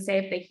clients going to say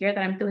if they hear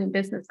that I'm doing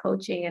business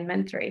coaching and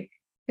mentoring?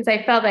 Because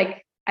I felt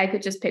like I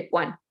could just pick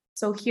one.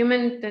 So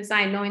human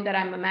design, knowing that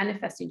I'm a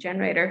manifesting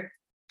generator,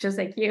 just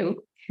like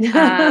you,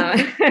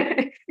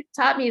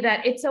 taught me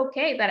that it's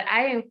okay that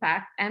I, in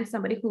fact, am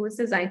somebody who was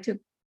designed to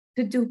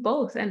do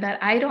both, and that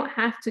I don't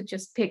have to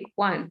just pick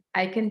one.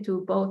 I can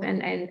do both,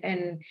 and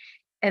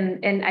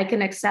I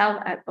can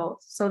excel at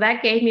both. So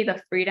that gave me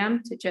the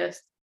freedom to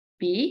just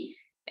be,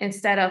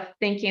 instead of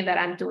thinking that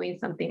I'm doing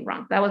something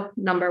wrong. That was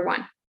number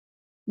one.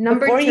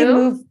 Number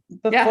two,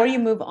 before you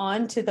move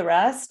on to the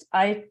rest,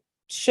 I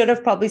should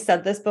have probably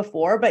said this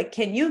before, but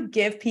can you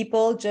give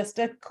people just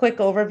a quick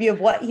overview of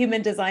what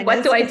human design is?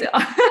 What do I do?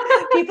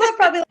 People are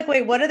probably like,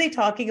 wait, what are they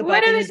talking about?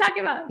 What are they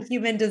talking about?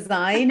 Human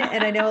design.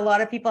 And I know a lot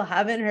of people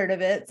haven't heard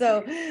of it.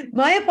 So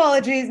my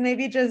apologies,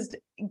 maybe just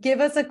give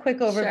us a quick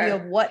overview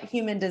of what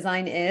human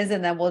design is,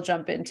 and then we'll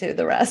jump into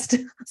the rest.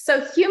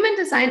 So human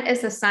design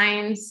is a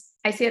science.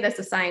 I see it as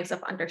the science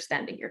of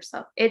understanding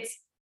yourself. It's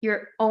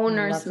your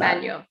owner's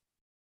manual.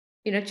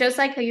 Just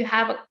like how you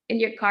have in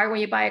your car,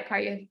 when you buy a car,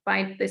 you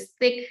find this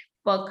thick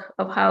book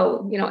of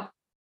how,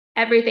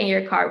 everything in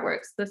your car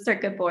works, the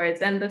circuit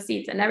boards and the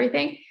seats and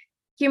everything.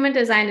 Human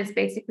design is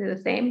basically the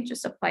same,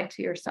 just applied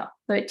to yourself.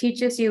 So it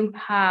teaches you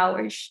how,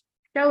 or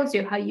shows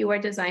you how you are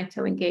designed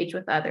to engage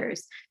with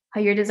others,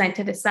 how you're designed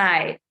to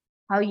decide,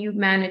 how you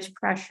manage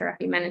pressure, how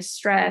you manage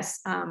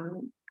stress,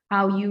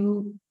 how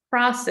you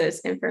process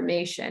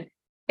information.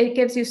 it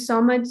gives you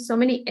so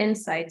many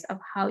insights of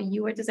how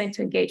you are designed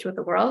to engage with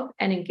the world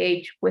and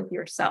engage with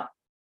yourself.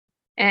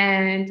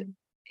 And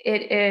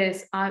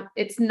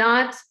it's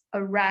not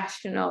a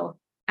rational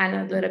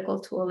analytical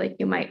tool like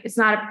it's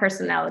not a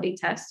personality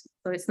test.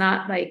 So it's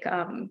not like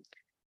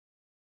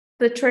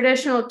the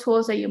traditional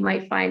tools that you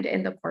might find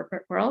in the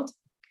corporate world.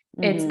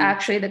 It's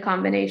actually the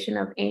combination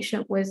of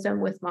ancient wisdom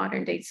with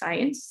modern day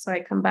science. So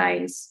it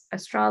combines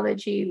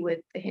astrology with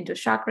the Hindu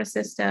chakra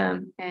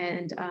system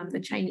and the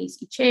Chinese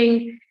I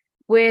Ching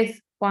with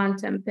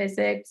quantum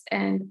physics.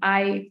 And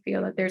I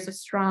feel that there's a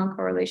strong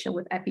correlation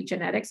with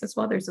epigenetics as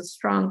well. There's a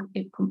strong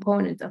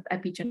component of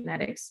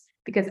epigenetics,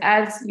 because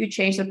as you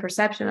change the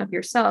perception of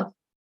yourself,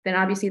 then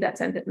obviously that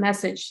sends a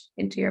message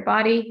into your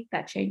body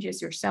that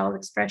changes your cell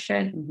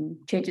expression,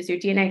 changes your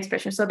DNA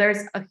expression. So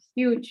there's a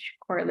huge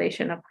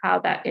correlation of how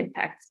that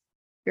impacts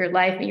your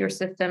life and your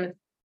system,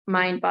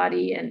 mind,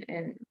 body, and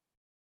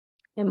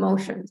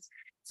emotions.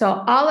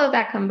 So all of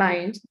that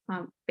combined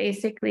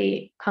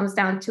basically comes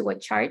down to a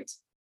chart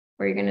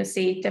where you're going to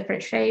see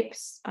different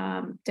shapes,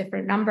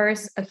 different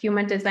numbers. A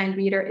human design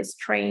reader is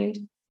trained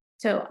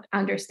to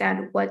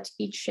understand what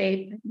each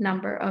shape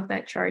number of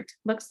that chart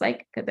looks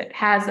like, because it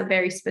has a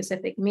very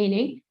specific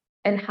meaning,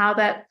 and how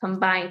that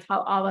combines,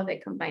 how all of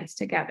it combines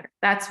together.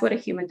 That's what a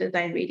human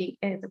design reading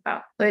is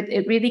about. So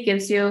it really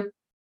gives you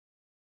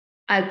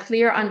a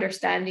clear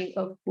understanding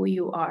of who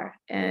you are.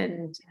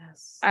 And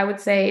yes, I would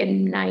say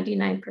in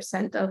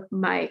 99% of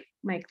my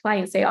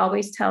clients, they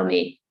always tell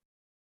me,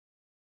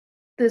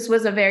 this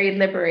was a very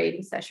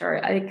liberating session.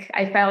 Or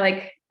I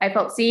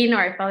felt seen, or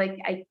I felt like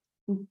I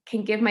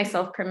can give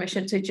myself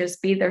permission to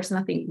just be. There's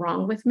nothing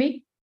wrong with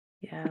me.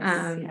 Yes,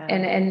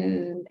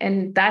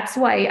 and that's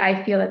why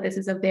I feel that this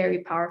is a very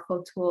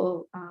powerful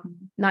tool,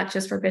 not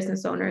just for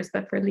business owners,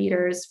 but for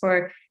leaders,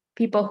 for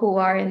people who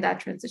are in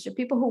that transition,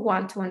 people who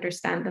want to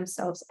understand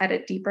themselves at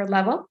a deeper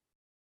level.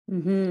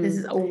 This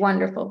is a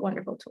wonderful,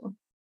 wonderful tool.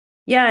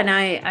 Yeah. And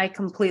I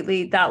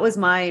completely, that was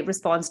my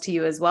response to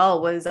you as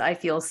well, was I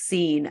feel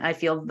seen. I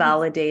feel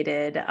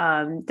validated.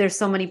 There's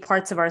so many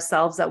parts of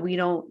ourselves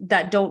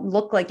that don't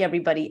look like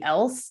everybody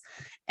else.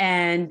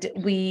 And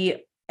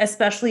we,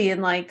 especially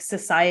in like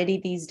society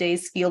these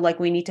days, feel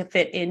like we need to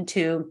fit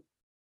into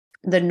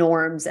the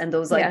norms and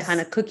those like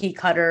kind of cookie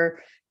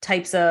cutter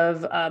types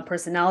of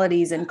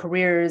personalities and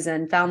careers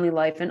and family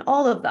life and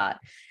all of that.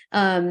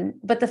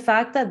 But the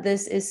fact that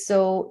this is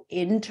so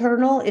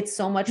internal, it's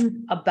so much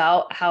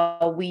about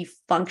how we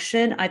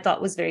function, I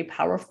thought was very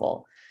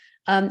powerful.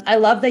 I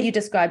love that you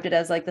described it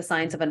as like the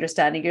science of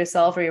understanding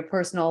yourself, or your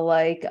personal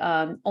like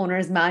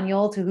owner's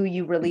manual to who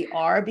you really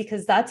are,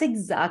 because that's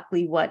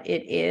exactly what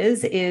it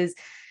is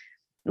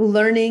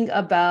learning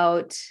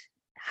about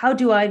how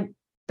do I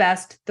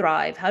best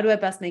thrive? How do I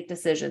best make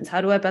decisions?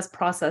 How do I best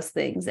process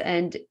things?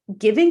 And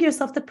giving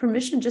yourself the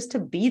permission just to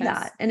be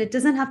that. And it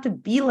doesn't have to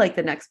be like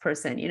the next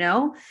person,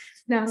 No.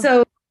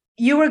 So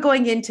you were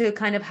going into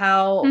kind of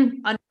how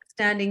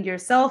understanding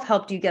yourself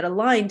helped you get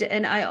aligned.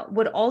 And I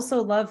would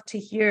also love to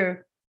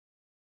hear,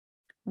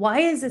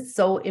 why is it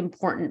so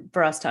important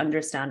for us to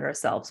understand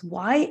ourselves?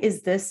 Why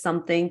is this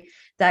something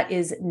that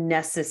is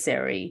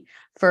necessary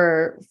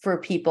for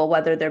people,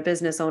 whether they're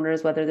business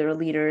owners, whether they're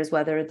leaders,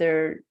 whether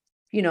they're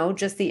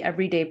just the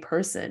everyday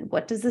person?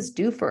 What does this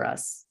do for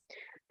us? I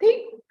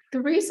think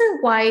the reason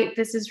why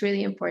this is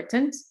really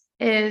important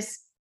is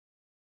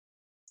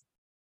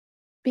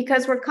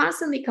because we're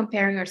constantly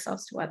comparing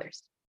ourselves to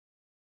others.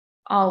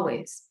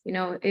 Always.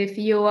 If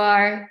you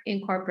are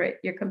in corporate,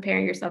 you're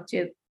comparing yourself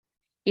to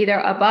either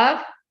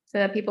above, so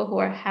the people who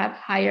have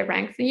higher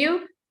ranks than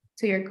you,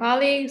 to your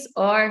colleagues,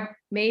 or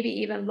maybe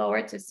even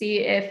lower to see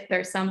if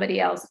there's somebody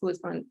else who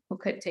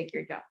could take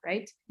your job,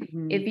 right?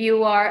 If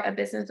you are a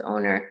business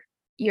owner,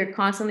 you're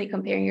constantly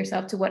comparing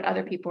yourself to what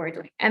other people are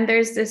doing. And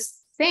there's this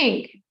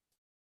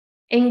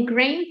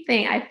ingrained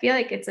thing. I feel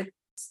like it's a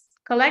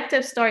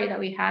collective story that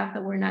we have,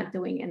 that we're not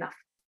doing enough,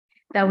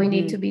 that we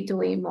need to be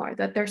doing more,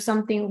 that there's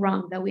something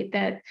wrong, that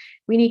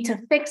we need to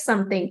fix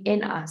something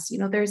in us.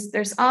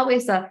 There's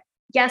always a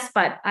yes,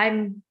 but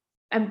I'm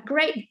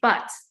great,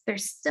 but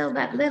there's still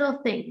that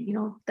little thing,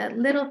 that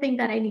little thing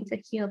that I need to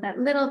heal, that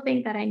little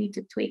thing that I need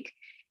to tweak.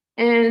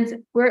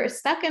 And we're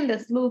stuck in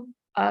this loop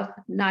of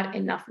not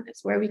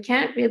enoughness, where we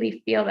can't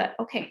really feel that,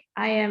 okay,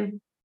 I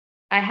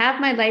have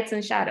my lights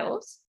and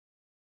shadows,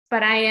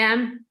 but I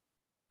am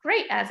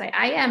great as I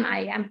am.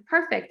 I am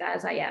perfect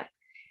as I am.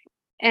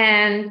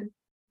 And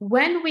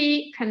when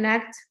we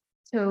connect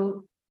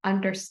to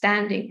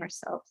understanding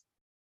ourselves,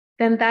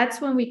 then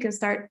that's when we can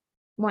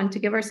want to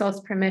give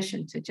ourselves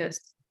permission to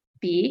just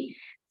be,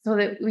 so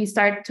that we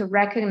start to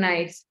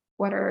recognize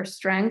what are our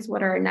strengths,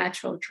 what are our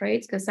natural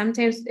traits, because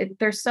sometimes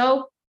they're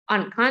so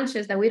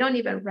unconscious that we don't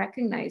even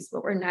recognize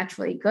what we're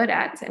naturally good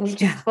at, and we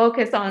just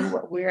focus on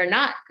what we're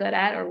not good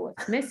at or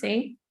what's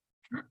missing.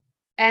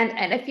 And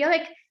I feel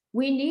like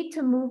we need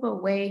to move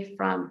away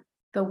from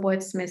the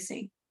what's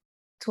missing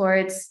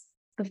towards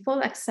the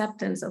full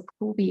acceptance of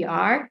who we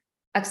are,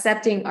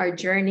 accepting our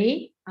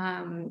journey,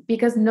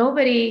 because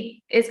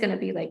nobody is going to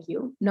be like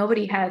you.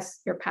 Nobody has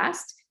your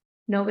past.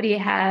 Nobody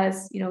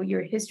has,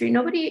 your history.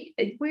 Nobody,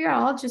 we are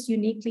all just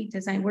uniquely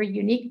designed. We're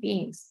unique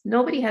beings.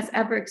 Nobody has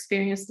ever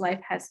experienced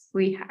life as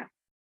we have.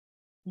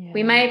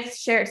 We might Yes.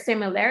 share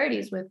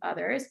similarities with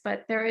others,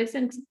 but there's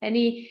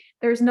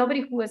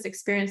nobody who has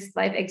experienced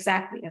life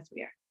exactly as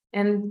we are.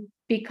 And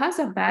because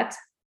of that,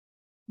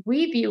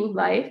 we view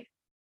life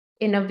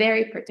in a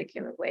very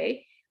particular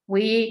way.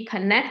 We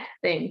connect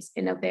things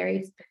in a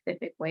very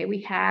specific way.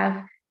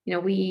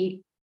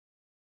 We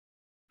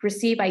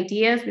receive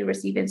ideas, we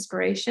receive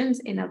inspirations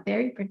in a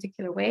very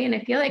particular way. And I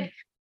feel like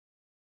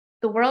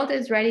the world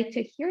is ready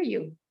to hear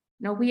you.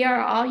 We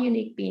are all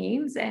unique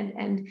beings,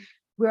 and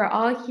we're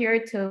all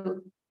here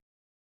to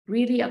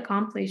really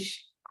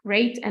accomplish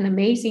great and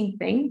amazing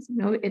things.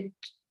 It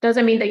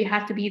doesn't mean that you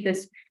have to be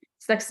this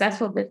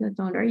successful business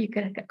owner. You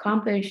can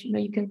accomplish,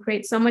 you can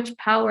create so much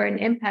power and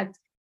impact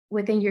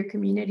within your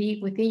community,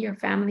 within your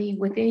family,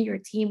 within your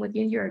team,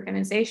 within your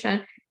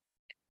organization.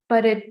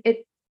 But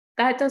it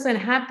that doesn't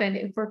happen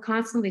if we're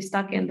constantly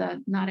stuck in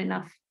the not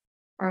enough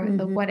or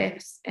the Mm-hmm. what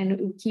ifs, and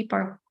we keep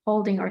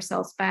holding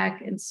ourselves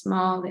back and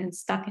small and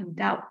stuck in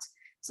doubt.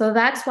 So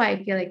that's why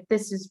I feel like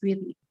this is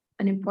really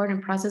an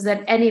important process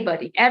that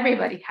everybody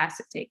has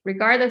to take,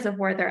 regardless of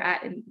where they're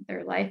at in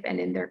their life and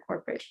in their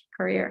corporate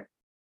career.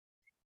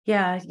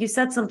 Yeah, you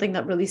said something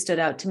that really stood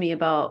out to me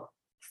about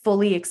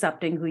fully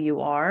accepting who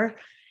you are.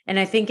 And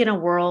I think in a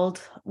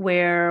world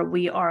where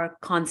we are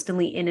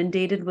constantly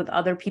inundated with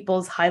other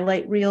people's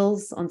highlight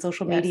reels on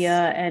social Yes.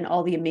 media and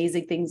all the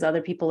amazing things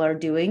other people are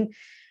doing,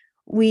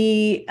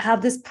 we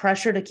have this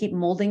pressure to keep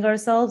molding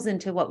ourselves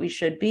into what we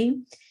should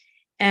be.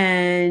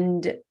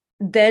 And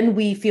then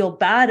we feel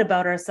bad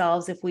about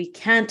ourselves if we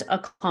can't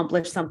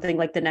accomplish something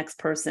like the next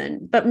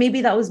person. But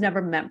maybe that was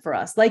never meant for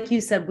us. Like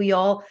you said, we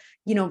all,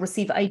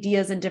 receive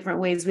ideas in different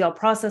ways. We all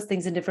process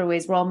things in different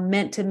ways. We're all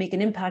meant to make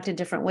an impact in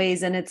different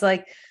ways. And it's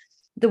like,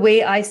 the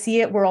way I see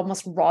it, we're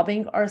almost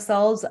robbing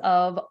ourselves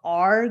of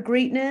our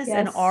greatness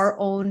and Yes. our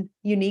own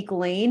unique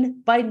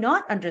lane by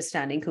not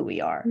understanding who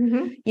we are,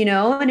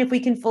 Mm-hmm. and if we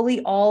can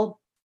fully all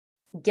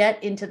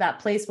get into that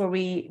place where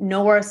we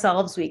know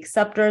ourselves, we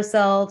accept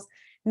ourselves,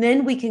 and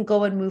then we can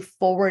go and move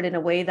forward in a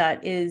way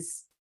that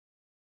is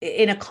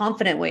in a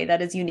confident way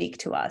that is unique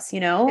to us,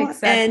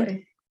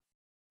 Exactly.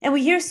 and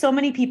we hear so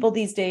many people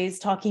these days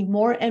talking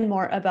more and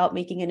more about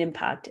making an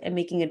impact and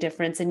making a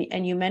difference.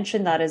 And you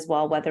mentioned that as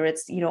well, whether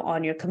it's,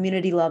 on your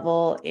community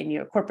level, in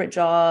your corporate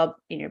job,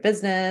 in your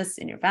business,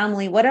 in your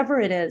family, whatever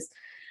it is.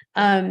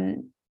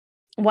 Um,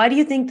 why do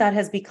you think that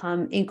has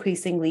become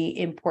increasingly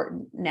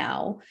important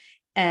now,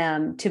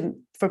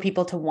 for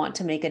people to want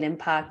to make an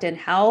impact? And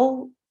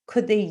how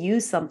could they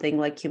use something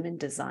like human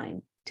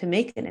design to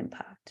make an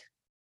impact?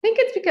 I think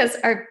it's because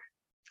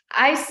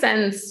I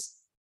sense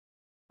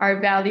our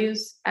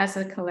values as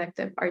a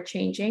collective are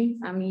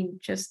changing. I mean,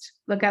 just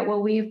look at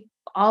what we've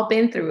all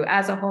been through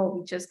as a whole.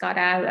 We just got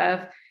out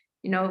of,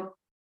 you know,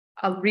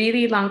 a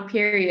really long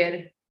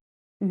period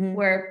Mm-hmm.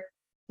 where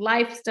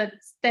life stood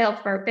still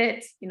for a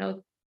bit.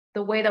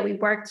 The way that we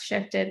worked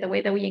shifted, the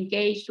way that we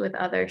engaged with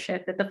others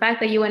shifted. The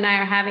fact that you and I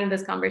are having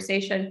this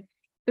conversation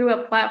through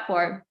a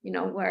platform,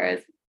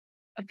 whereas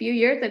a few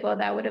years ago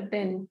that would have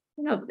been,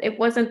 it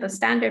wasn't the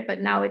standard,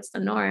 but now it's the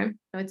norm.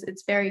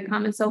 It's very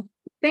common. So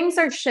things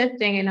are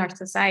shifting in our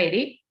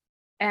society,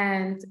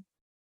 and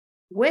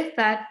with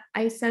that,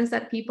 I sense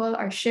that people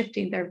are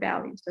shifting their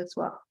values as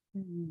well.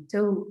 Mm-hmm.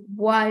 So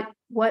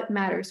what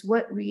matters,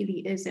 what really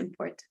is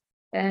important.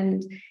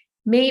 And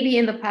maybe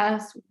in the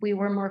past we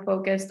were more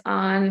focused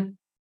on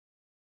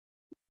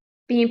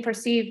being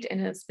perceived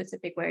in a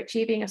specific way,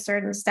 achieving a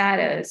certain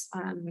status,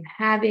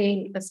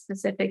 having a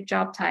specific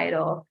job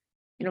title.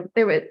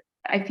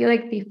 I feel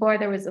like before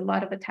there was a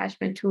lot of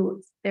attachment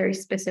to very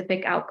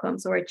specific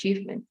outcomes or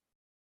achievement.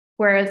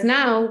 Whereas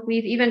now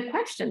we've even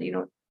questioned,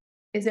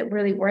 is it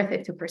really worth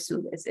it to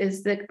pursue this?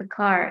 Is the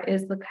car,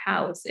 is the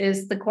house,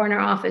 is the corner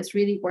office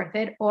really worth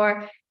it?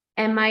 Or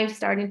am I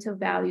starting to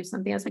value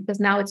something else? Because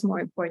now it's more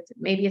important.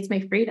 Maybe it's my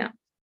freedom.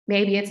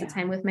 Maybe it's the Yeah.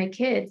 time with my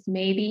kids.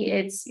 Maybe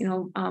it's,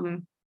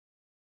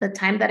 the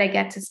time that I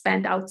get to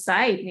spend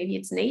outside. Maybe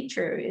it's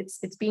nature. It's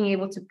being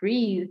able to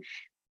breathe.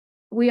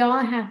 We all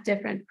have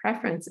different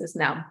preferences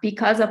now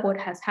because of what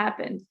has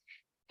happened.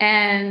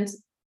 And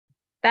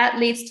that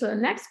leads to the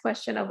next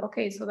question of,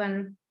 okay, so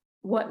then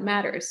what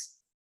matters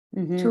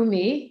Mm-hmm. to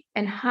me,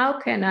 and how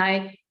can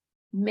I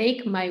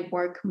make my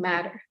work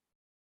matter?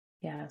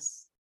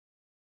 Yes.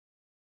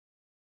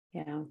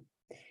 Yeah.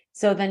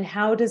 So then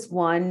how does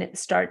one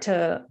start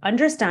to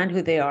understand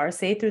who they are,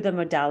 say through the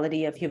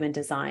modality of human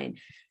design,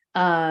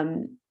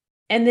 um,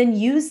 and then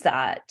use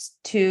that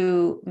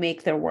to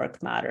make their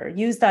work matter,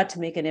 use that to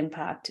make an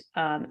impact,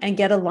 and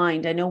get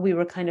aligned? I know we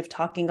were kind of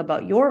talking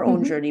about your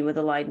own Mhm. journey with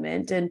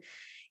alignment and,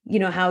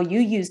 how you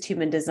used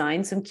human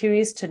design. So I'm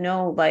curious to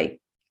know, like,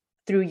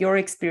 through your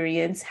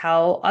experience,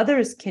 how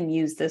others can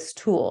use this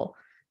tool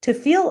to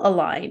feel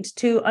aligned,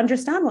 to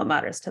understand what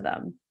matters to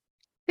them.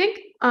 I think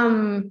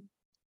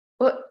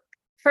well,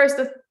 first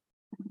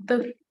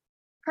the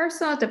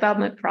personal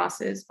development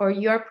process or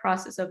your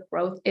process of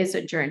growth is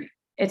a journey.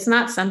 It's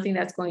not something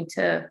that's going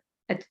to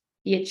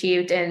be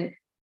achieved in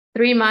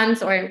 3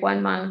 months or in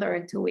 1 month or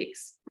in 2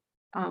 weeks.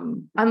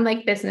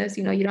 Unlike business,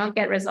 you don't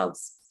get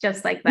results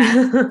just like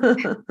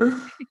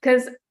that.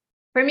 Because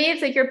for me,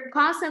 it's like you're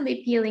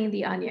constantly peeling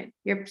the onion.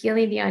 You're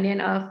peeling the onion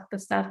of the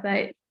stuff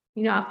that,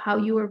 of how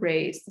you were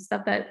raised, the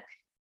stuff that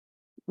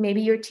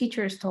maybe your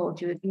teachers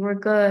told you you were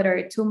good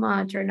or too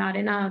much or not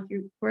enough.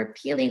 We're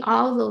peeling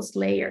all those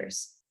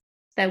layers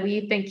that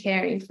we've been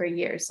carrying for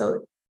years.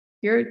 So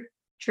your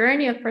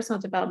journey of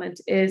personal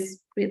development is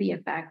really,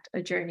 in fact,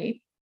 a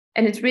journey.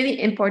 And it's really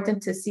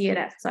important to see it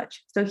as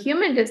such. So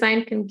human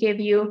design can give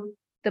you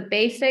the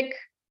basic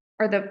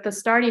or the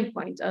starting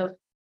point of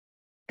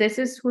this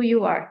is who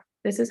you are.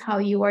 This is how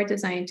you are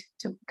designed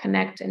to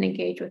connect and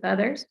engage with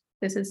others.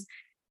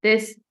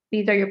 These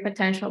are your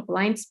potential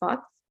blind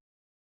spots.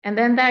 And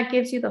then that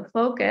gives you the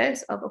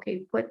focus of,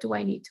 okay, what do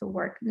I need to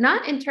work?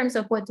 Not in terms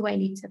of what do I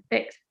need to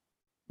fix,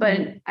 but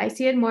I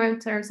see it more in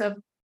terms of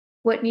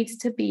what needs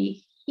to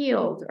be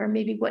healed, or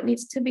maybe what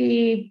needs to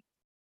be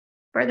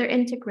further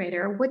integrated,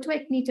 or what do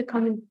I need to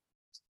come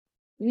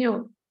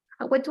in,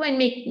 what do I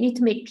need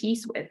to make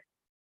peace with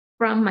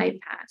from my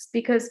past?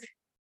 Because,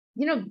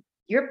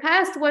 your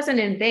past wasn't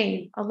in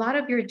vain. A lot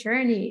of your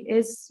journey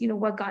is,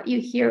 what got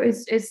you here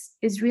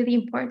is really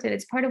important.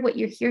 It's part of what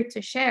you're here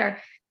to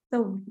share.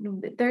 So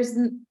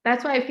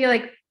that's why I feel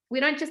like we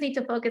don't just need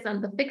to focus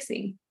on the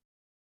fixing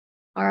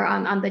or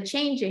on the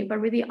changing, but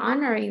really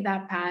honoring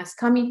that past,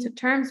 coming to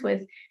terms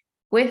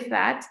with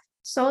that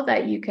so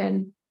that you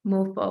can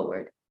move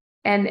forward.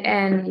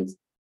 And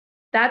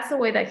that's the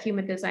way that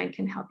human design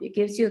can help you. It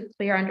gives you a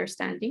clear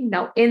understanding.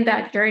 Now, in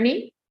that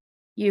journey,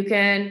 you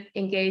can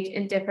engage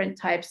in different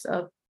types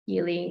of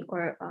healing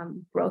or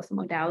growth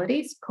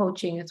modalities.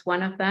 Coaching is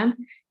one of them.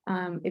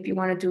 If you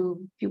want to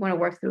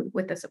work through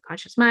with the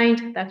subconscious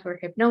mind, that's where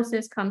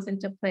hypnosis comes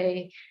into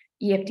play.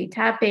 EFT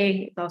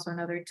tapping is also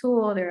another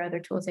tool. There are other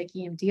tools like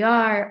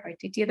EMDR,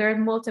 RTT. There are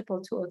multiple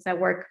tools that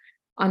work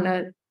on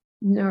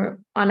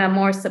a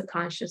more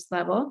subconscious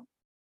level.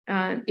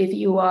 If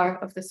you are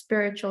of the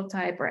spiritual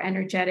type or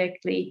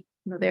energetically,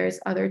 there's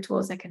other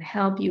tools that can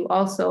help you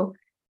also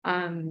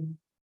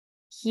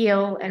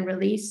heal and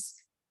release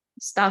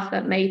stuff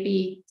that may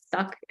be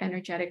stuck,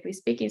 energetically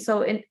speaking.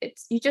 So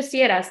you just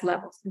see it as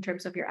levels in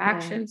terms of your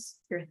actions,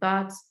 your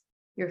thoughts,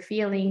 your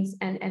feelings,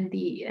 and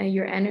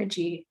your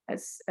energy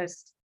as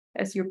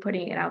you're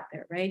putting it out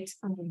there, right?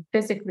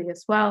 Physically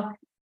as well.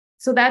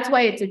 So that's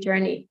why it's a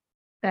journey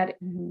that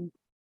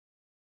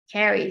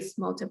carries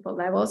multiple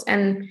levels.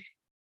 And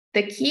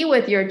the key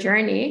with your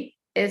journey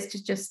is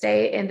to just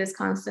stay in this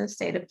constant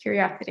state of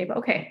curiosity. But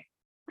okay,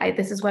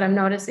 this is what I'm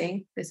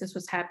noticing. This is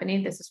what's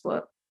happening. This is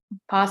what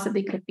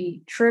possibly could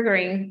be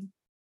triggering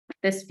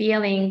this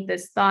feeling,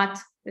 this thought.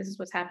 This is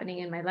what's happening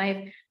in my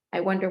life. I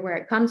wonder where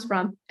it comes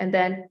from. And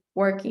then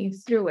working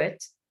through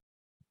it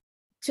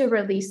to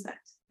release that.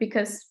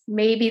 Because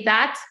maybe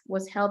that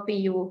was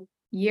helping you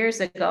years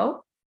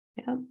ago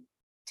to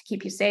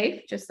keep you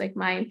safe, just like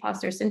my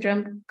imposter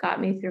syndrome got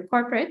me through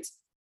corporate.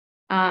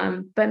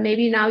 But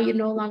maybe now you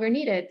no longer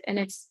need it.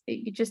 And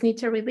you just need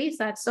to release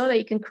that so that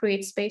you can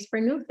create space for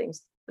new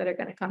things that are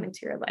going to come into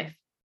your life.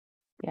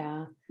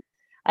 Yeah.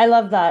 I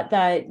love that,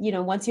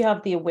 once you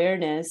have the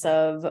awareness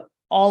of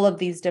all of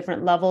these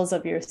different levels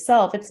of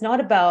yourself, it's not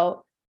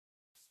about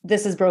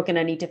this is broken,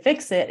 I need to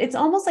fix it. It's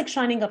almost like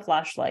shining a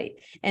flashlight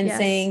and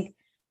saying,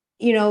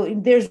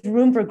 there's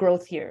room for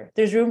growth here.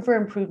 There's room for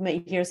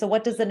improvement here. So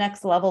what does the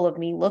next level of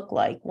me look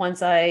like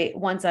once I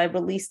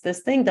release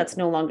this thing that's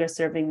no longer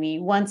serving me?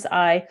 Once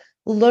I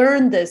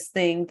learn this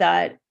thing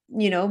that,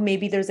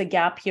 maybe there's a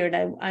gap here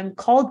and I'm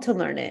called to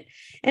learn it.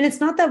 And it's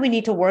not that we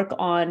need to work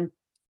on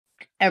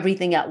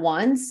everything at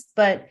once,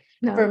 but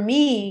for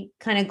me,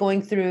 kind of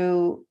going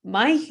through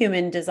my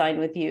human design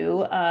with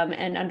you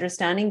and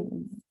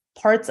understanding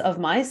parts of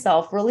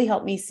myself really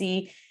helped me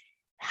see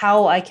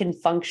how I can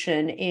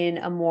function in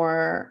a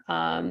more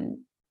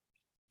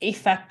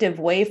effective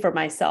way for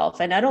myself.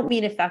 And I don't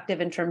mean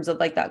effective in terms of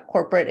like that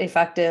corporate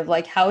effective,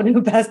 like how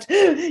to best,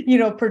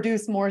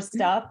 produce more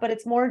stuff, but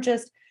it's more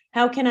just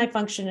how can I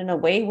function in a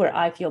way where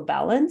I feel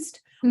balanced,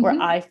 where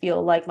I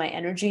feel like my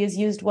energy is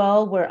used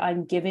well, where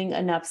I'm giving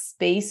enough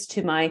space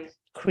to my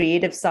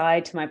creative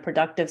side, to my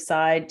productive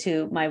side,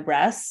 to my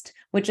rest,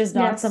 which is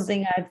not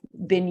something I've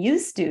been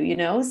used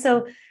to,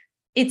 So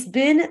it's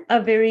been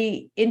a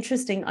very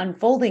interesting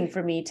unfolding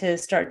for me to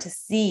start to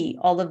see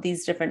all of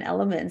these different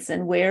elements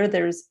and where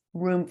there's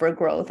room for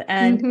growth.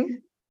 And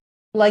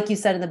like you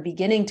said in the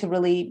beginning, to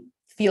really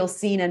feel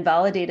seen and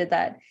validated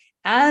that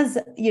as,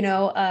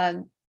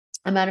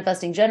 a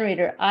manifesting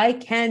generator, I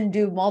can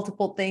do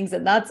multiple things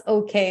and that's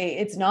okay.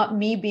 It's not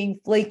me being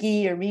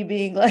flaky or me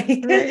being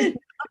like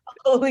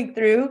following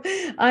through.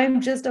 I'm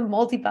just a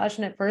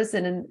multi-passionate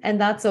person and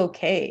that's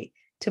okay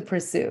to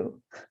pursue.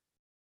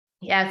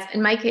 Yes.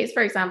 In my case,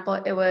 for example,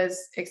 it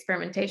was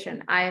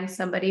experimentation. I am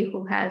somebody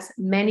who has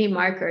many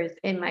markers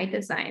in my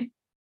design,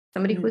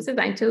 somebody who's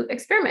designed to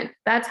experiment.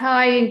 That's how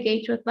I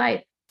engage with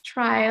life,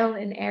 trial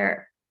and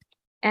error.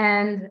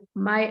 And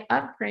my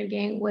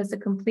upbringing was the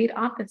complete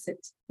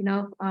opposite.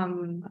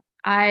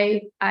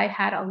 I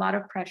had a lot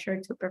of pressure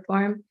to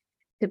perform,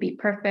 to be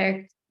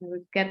perfect,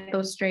 to get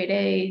those straight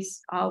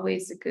A's,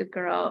 always a good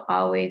girl,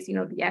 always,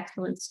 the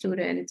excellent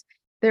student.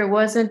 There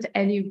wasn't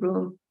any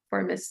room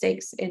for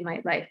mistakes in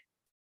my life.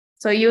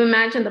 So you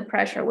imagine the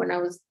pressure when I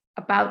was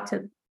about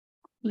to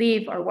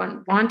leave or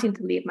wanting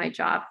to leave my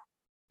job.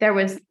 There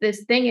was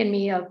this thing in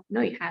me of,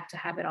 no, you have to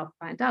have it all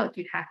planned out.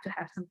 You have to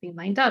have something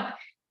lined up.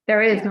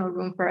 There is no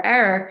room for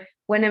error.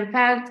 When in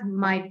fact,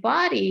 my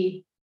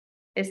body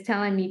is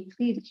telling me,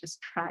 please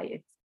just try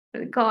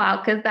it. Go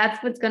out, because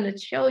that's what's going to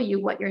show you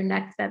what your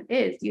next step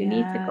is. You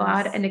need to go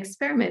out and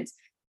experiment.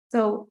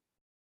 So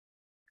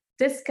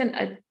this,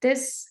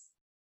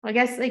 I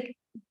guess, like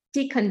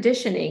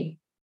deconditioning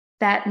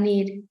that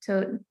need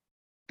to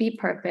be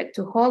perfect,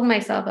 to hold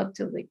myself up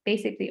to like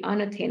basically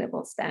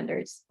unattainable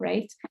standards,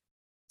 right?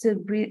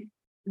 To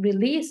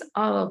release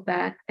all of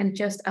that and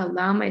just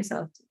allow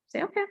myself to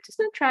say, okay, I'm just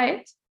going to try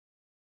it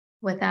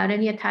without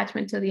any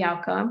attachment to the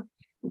outcome.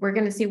 We're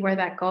going to see where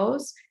that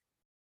goes,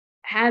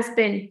 has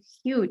been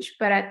huge.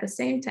 But at the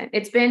same time,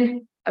 it's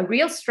been a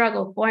real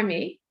struggle for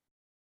me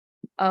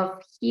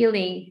of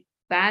healing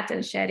that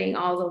and shedding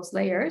all those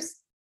layers.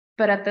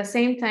 But at the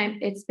same time,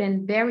 it's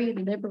been very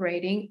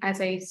liberating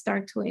as I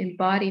start to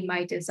embody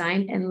my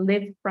design and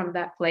live from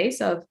that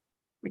place of,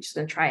 we're just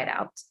going to try it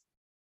out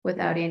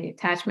without any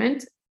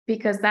attachment,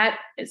 because that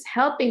is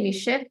helping me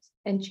shift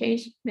and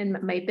change in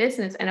my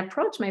business and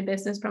approach my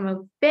business from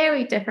a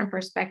very different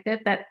perspective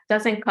that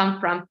doesn't come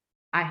from,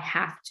 I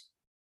have to,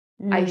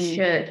 I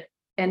should,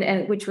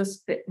 and which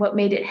was what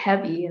made it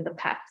heavy in the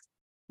past.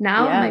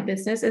 Now my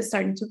business is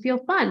starting to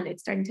feel fun.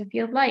 It's starting to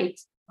feel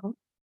light.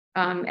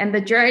 And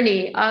the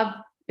journey of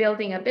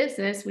building a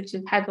business, which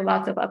has had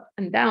lots of ups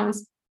and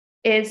downs,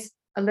 is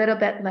a little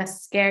bit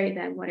less scary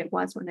than what it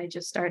was when I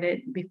just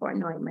started before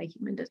knowing my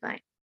human design.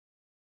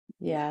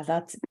 Yeah,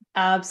 that's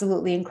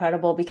absolutely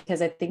incredible,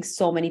 because I think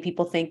so many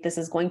people think this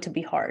is going to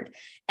be hard.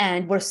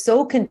 And we're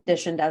so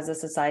conditioned as a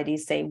society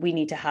to say we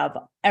need to have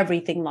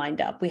everything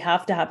lined up. We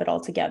have to have it all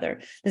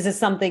together. This is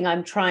something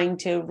I'm trying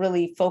to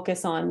really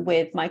focus on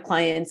with my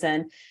clients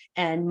and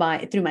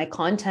my through my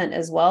content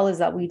as well, is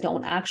that we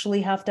don't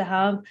actually have to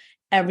have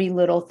every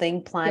little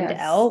thing planned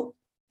out.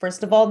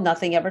 First of all,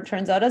 nothing ever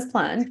turns out as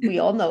planned. We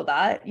all know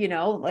that,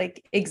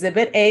 like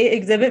exhibit A,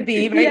 exhibit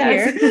B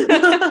right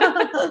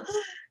here.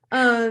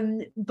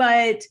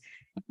 But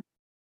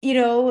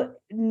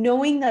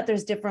knowing that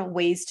there's different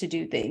ways to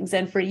do things.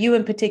 And for you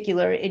in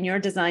particular, in your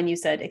design, you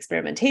said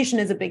experimentation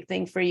is a big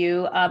thing for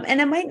you. And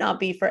it might not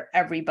be for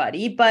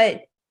everybody,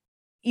 but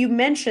you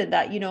mentioned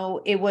that,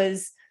 it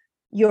was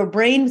your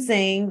brain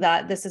saying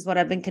that this is what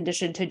I've been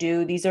conditioned to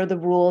do. These are the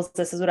rules.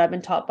 This is what I've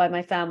been taught by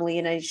my family,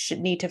 and I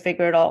should need to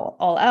figure it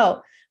all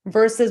out,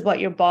 versus what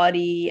your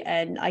body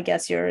and I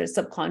guess your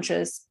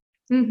subconscious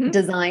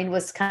design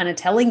was kind of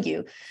telling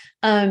you.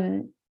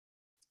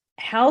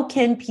 How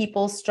can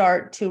people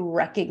start to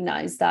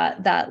recognize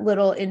that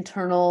little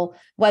internal,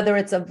 whether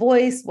it's a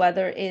voice,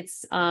 whether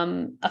it's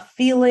a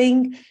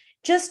feeling,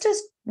 just to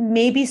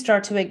maybe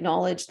start to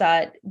acknowledge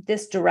that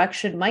this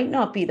direction might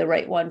not be the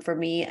right one for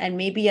me, and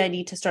maybe I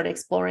need to start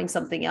exploring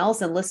something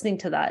else and listening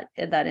to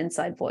that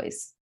inside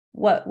voice?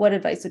 What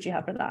advice would you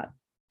have for that?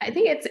 I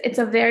think it's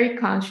a very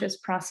conscious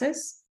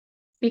process,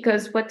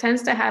 because what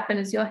tends to happen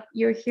is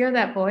you'll hear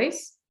that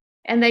voice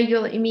and then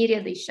you'll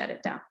immediately shut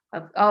it down.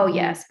 Oh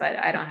yes, but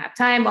I don't have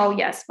time. Oh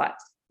yes, but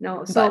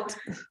no. So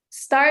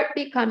start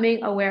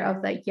becoming aware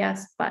of the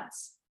yes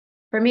buts.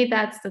 For me,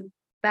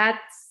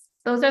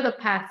 those are the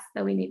paths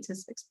that we need to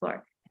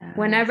explore.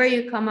 Whenever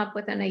you come up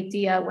with an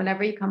idea,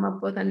 whenever you come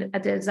up with a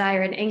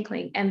desire, an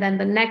inkling, and then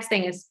the next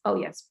thing is, oh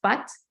yes,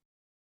 but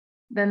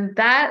then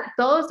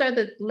those are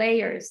the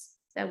layers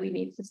that we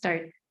need to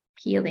start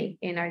peeling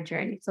in our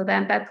journey. So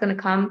then that's going to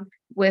come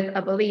with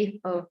a belief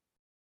of,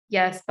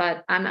 yes,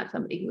 but I'm not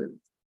somebody who's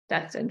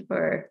destined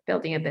for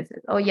building a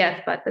business. Oh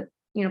yes, but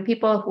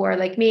people who are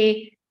like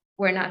me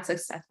were not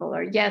successful.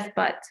 Or yes,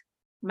 but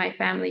my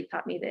family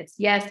taught me this.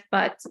 Yes,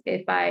 but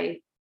if I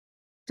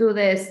do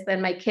this,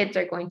 then my kids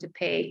are going to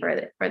pay for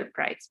the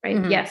price,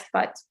 right? Yes,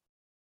 but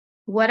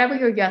whatever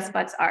your yes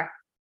buts are.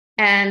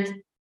 And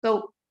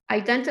so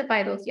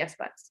identify those yes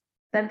buts.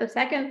 Then the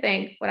second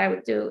thing, what I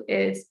would do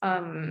is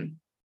ask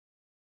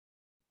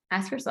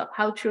yourself,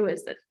 how true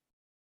is this?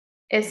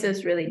 Is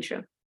this really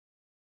true?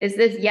 Is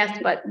this yes,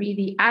 but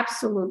really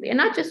absolutely, and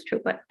not just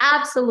true, but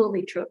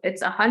absolutely true?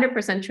 It's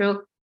 100%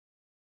 true.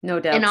 No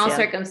doubts. In all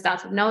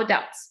circumstances, no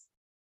doubts.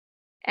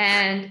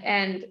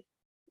 And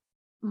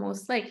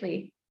most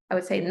likely, I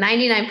would say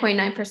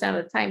 99.9%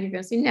 of the time, you're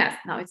going to say, yes,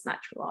 no, it's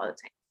not true all the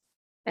time.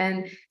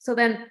 And so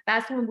then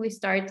that's when we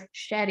start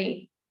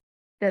shedding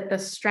the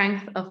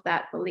strength of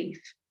that belief.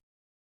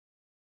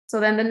 So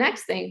then the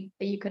next thing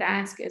that you could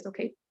ask is,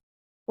 okay,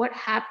 what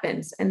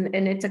happens? And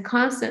it's a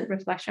constant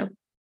reflection.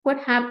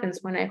 What happens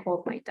when I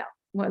hold my doubt?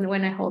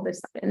 When I hold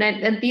this?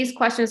 And these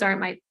questions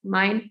aren't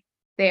mine.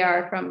 They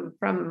are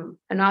from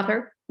an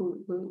author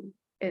who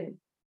I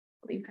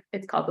believe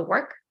it's called The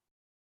Work.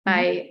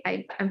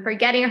 I'm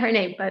forgetting her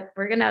name, but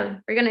we're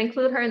gonna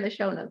include her in the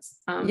show notes.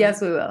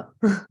 Yes, we will.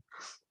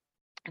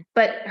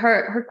 But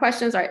her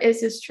questions are: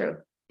 is this true?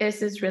 Is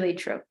this really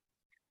true?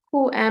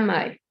 Who am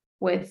I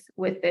with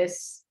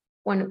this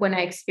when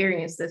I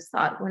experience this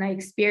thought, when I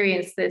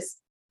experience this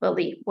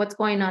belief? What's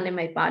going on in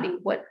my body?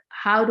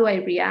 How do I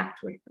react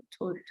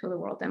to the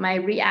world? Am I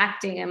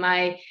reacting? Am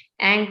I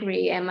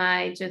angry? Am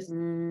I just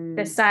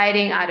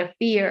deciding out of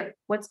fear?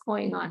 What's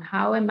going on?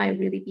 How am I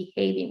really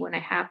behaving when I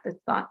have this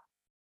thought?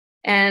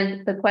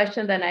 And the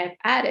question that I've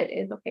added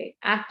is, okay,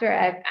 after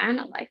I've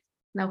analyzed,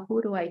 now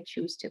who do I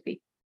choose to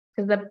be?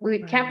 Because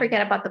we can't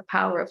forget about the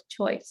power of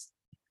choice.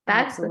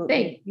 That's the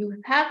thing.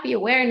 You have the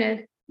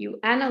awareness, you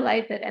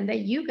analyze it, and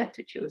then you get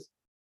to choose.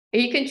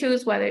 And you can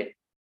choose whether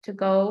to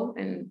go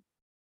and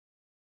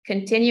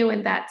continue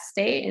in that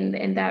state,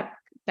 in that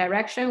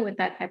direction with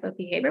that type of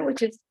behavior,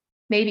 which is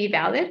maybe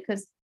valid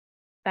because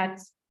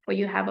that's what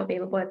you have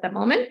available at the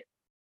moment,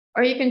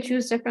 or you can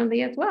choose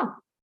differently as well.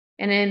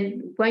 And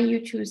then when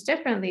you choose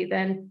differently,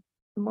 then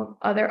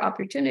other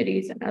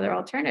opportunities and other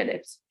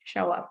alternatives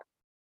show up.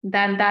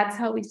 Then that's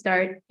how we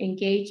start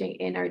engaging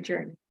in our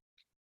journey.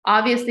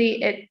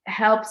 Obviously, it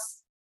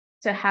helps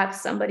to have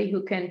somebody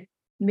who can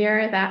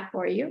mirror that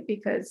for you,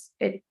 because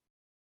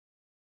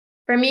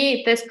for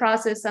me, this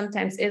process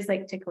sometimes is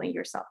like tickling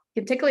yourself.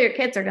 You tickle your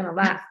kids, are going to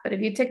laugh, but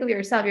if you tickle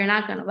yourself, you're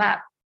not going to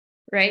laugh,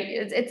 right?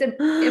 It's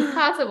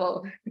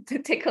impossible to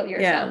tickle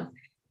yourself. Yeah.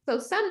 So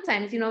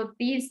sometimes,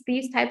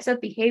 these types of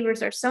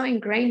behaviors are so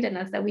ingrained in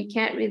us that we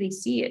can't really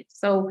see it.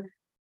 So,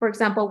 for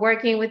example,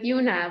 working with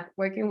you now,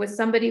 working with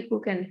somebody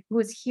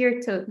who's here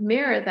to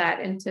mirror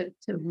that and to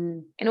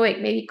in a way,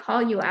 maybe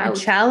call you out.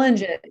 And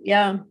challenge it.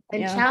 Yeah.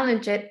 And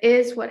challenge it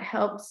is what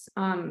helps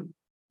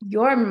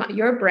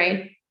your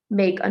brain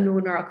make a new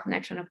neural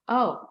connection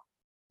of,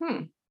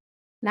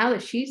 now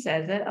that she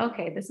says it,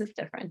 okay, this is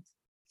different.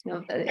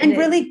 And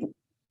really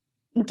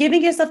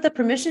giving yourself the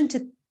permission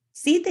to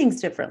see things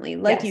differently,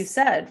 like you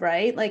said,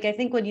 right? Like, I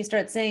think when you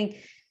start saying,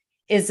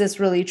 is this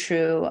really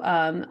true?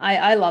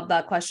 I love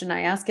that question.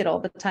 I ask it all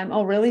the time.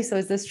 Oh, really? So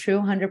is this true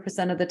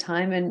 100% of the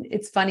time? And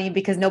it's funny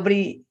because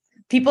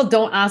people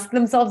don't ask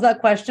themselves that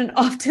question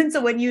often.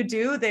 So when you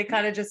do, they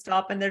kind of just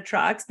stop in their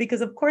tracks,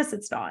 because of course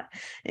it's not,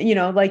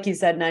 like you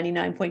said,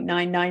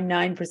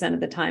 99.999% of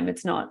the time,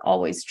 it's not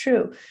always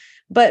true.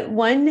 But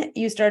when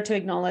you start to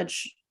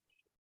acknowledge,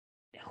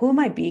 who am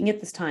I being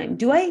at this time?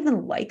 Do I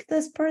even like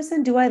this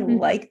person? Do I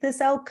like this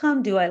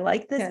outcome? Do I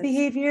like this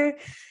behavior?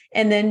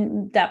 And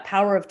then that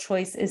power of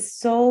choice is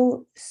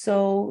so,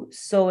 so,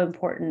 so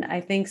important.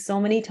 I think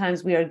so many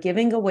times we are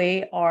giving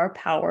away our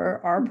power,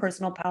 our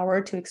personal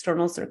power, to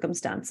external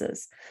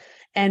circumstances.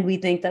 And we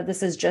think that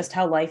this is just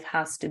how life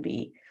has to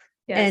be.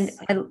 Yes.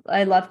 And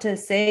I love to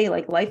say,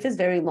 like, life is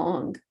very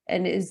long.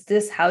 And is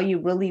this how you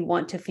really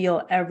want to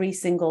feel every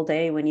single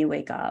day when you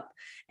wake up?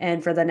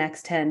 And for the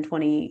next 10,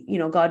 20,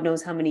 God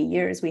knows how many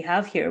years we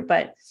have here.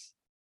 But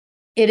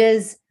it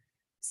is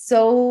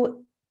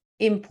so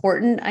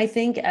important, I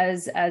think,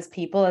 as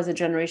people, as a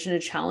generation, to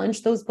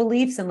challenge those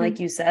beliefs. And like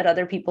you said,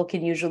 other people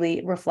can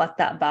usually reflect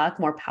that back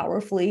more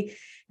powerfully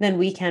than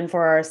we can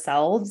for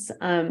ourselves.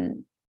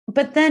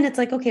 But then it's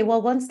like, okay,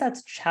 well, once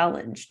that's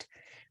challenged,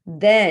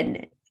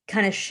 then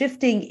kind of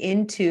shifting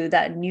into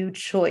that new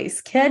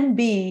choice can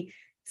be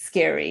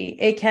scary.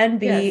 It can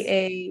be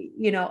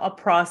a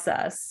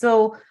process.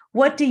 So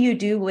what do you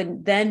do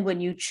when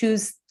you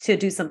choose to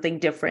do something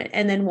different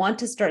and then want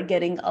to start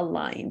getting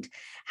aligned?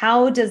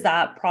 How does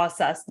that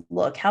process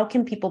look? How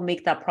can people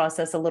make that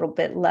process a little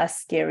bit less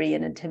scary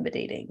and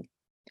intimidating?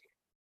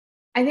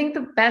 I think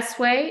the best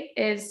way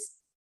is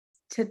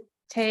to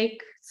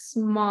take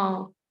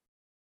small,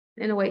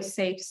 in a way,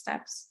 safe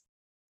steps.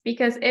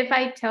 Because if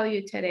I tell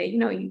you today,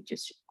 you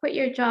just quit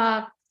your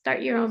job,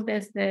 start your own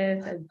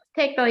business, and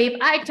take the leap.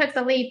 I took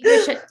the leap.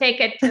 You should take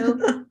it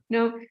too.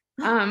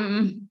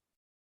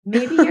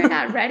 Maybe you're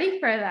not ready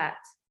for that.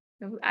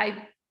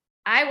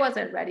 I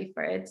wasn't ready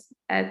for it.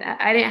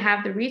 I didn't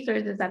have the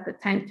resources at the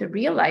time to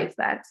realize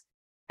that.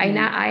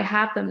 I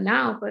have them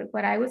now, but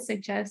what I would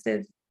suggest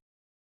is,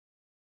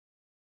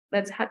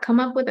 let's come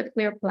up with a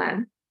clear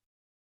plan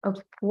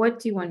of what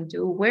do you want to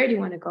do, where do you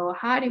want to go,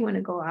 how do you want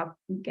to go out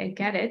and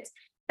get it,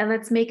 and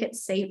let's make it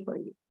safe for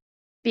you.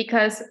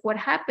 Because what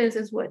happens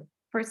is,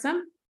 for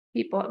some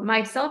people,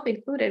 myself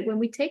included, when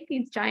we take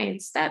these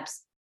giant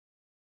steps,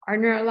 our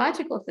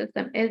neurological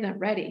system isn't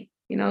ready.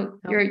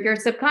 Your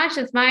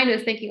subconscious mind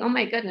is thinking, oh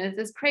my goodness,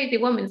 this crazy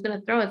woman is going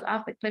to throw us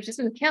off the cliff. She's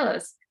going to kill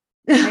us.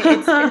 Right?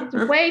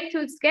 It's way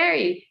too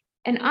scary.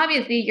 And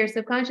obviously your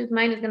subconscious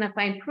mind is going to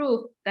find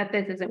proof that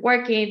this isn't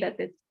working, that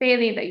it's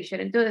failing, that you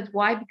shouldn't do this.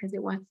 Why? Because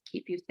it wants to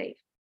keep you safe.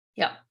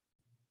 Yeah.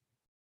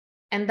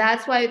 And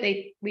that's why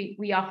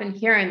we often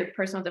hear in the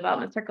personal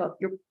development circle,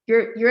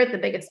 you're the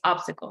biggest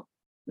obstacle,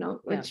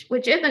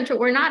 which isn't true.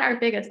 We're not our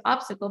biggest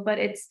obstacle, but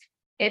it's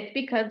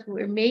because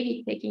we're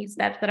maybe taking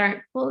steps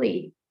that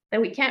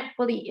we can't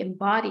fully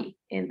embody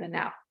in the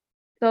now.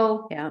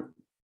 So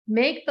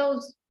make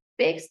those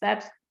big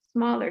steps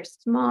smaller,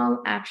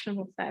 small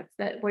actionable steps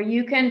where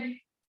you can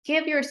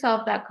give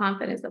yourself that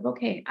confidence of,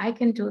 okay, I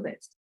can do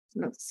this.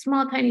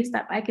 Small, tiny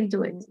step, I can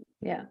do it.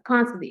 Yeah.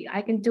 Constantly,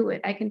 I can do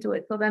it. I can do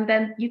it. So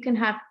then you can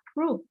have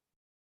proof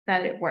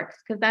that it works.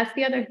 Because that's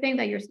the other thing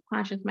that your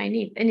subconscious mind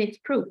needs. And it's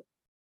proof.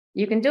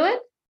 You can do it.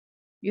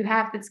 You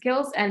have the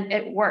skills and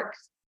it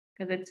works.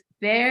 Because it's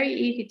very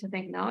easy to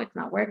think, no, it's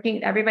not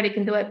working. Everybody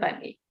can do it but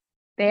me.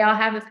 They all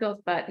have the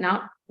skills, but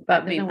no,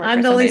 But that me, doesn't work I'm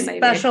for the only somebody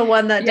like me. special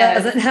one that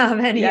Yes. doesn't have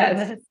any of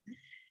Yes. it.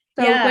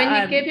 So when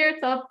Yeah. you give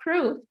yourself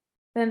proof,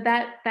 then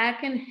that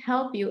can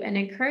help you and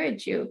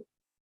encourage you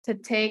to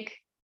take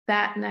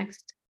that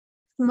next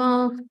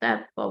small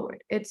step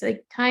forward. It's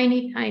like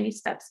tiny, tiny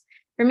steps.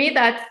 For me,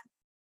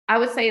 I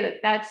would say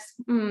that's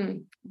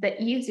the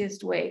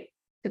easiest way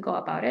to go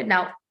about it.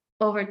 Now,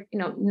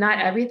 not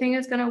everything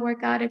is going to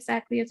work out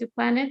exactly as you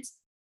plan it.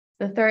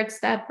 The third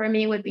step for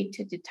me would be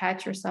to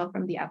detach yourself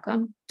from the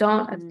outcome.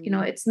 Don't,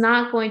 it's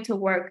not going to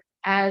work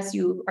as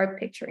you are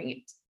picturing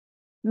it.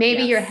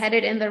 Maybe you're Yes.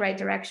 headed in the right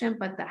direction,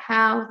 but the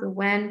how, the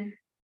when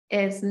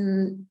is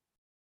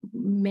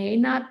may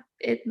not,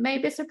 it may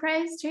be a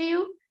surprise to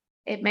you.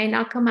 It may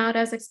not come out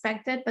as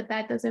expected, but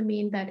that doesn't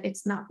mean that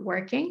it's not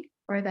working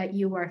or that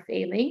you are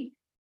failing.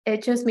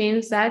 It just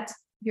means that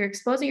you're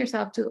exposing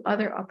yourself to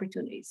other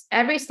opportunities.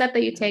 Every step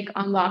that you take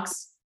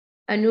unlocks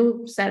a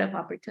new set of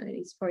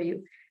opportunities for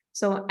you.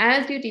 So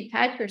as you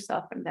detach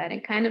yourself from that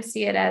and kind of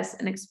see it as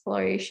an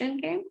exploration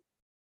game,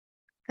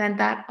 then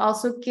that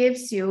also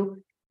gives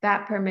you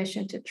that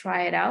permission to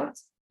try it out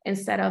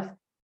instead of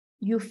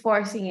you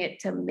forcing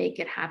it to make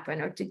it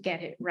happen or to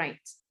get it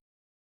right.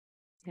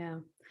 Yeah.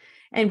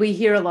 And we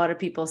hear a lot of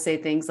people say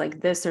things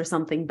like this or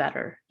something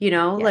better,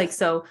 Yes. like,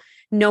 so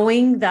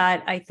knowing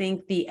that, I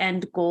think the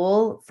end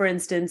goal, for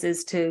instance,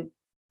 is to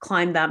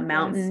climb that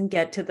mountain,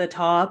 get to the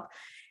top,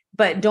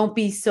 but don't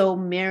be so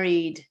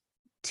married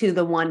to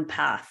the one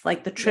path.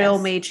 Like the trail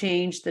may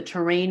change, the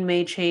terrain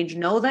may change.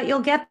 Know that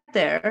you'll get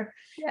there.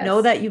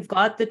 Know that you've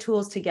got the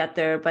tools to get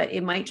there, but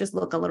it might just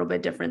look a little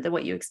bit different than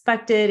what you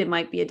expected. It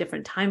might be a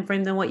different time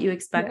frame than what you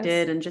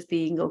expected, and just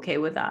being okay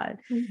with that.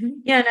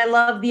 Yeah, and I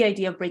love the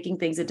idea of breaking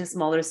things into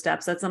smaller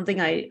steps. That's something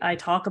I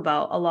talk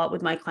about a lot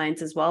with my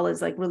clients as well,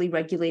 is like really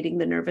regulating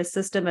the nervous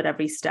system at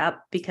every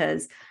step,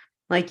 because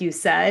like you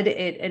said,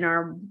 it in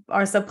our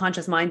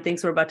subconscious mind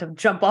thinks we're about to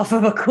jump off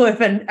of a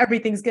cliff and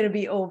everything's going to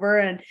be over.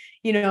 And,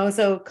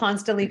 so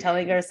constantly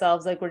telling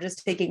ourselves like we're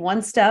just taking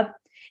one step,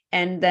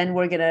 and then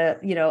we're going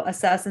to,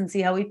 assess and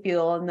see how we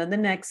feel. And then the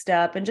next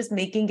step, and just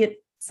making it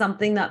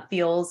something that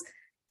feels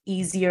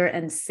easier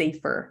and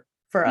safer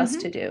for us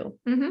to do.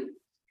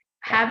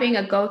 Having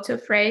a go-to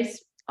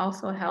phrase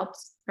also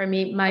helps. For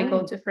me, my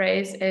go-to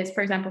phrase is,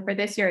 for example, for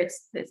this year,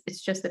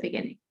 it's just the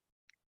beginning.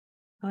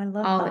 Oh, I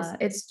love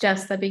that. It's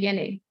just the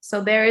beginning.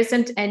 So there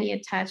isn't any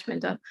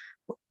attachment of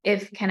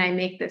can I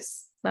make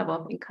this level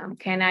of income?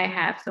 Can I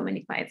have so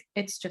many clients?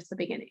 It's just the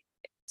beginning.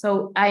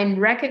 So I'm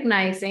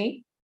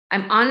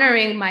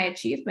honoring my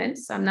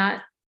achievements. I'm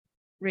not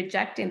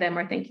rejecting them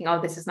or thinking, oh,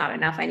 this is not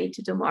enough, I need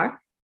to do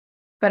more.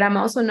 But I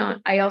also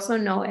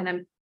know, and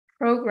I'm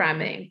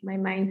programming my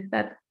mind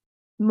that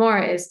more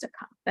is to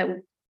come, that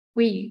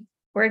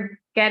we're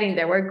getting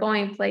there, we're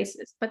going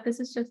places, but this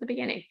is just the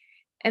beginning.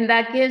 And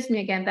that gives me,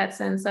 again, that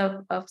sense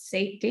of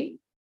safety,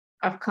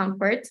 of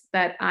comfort,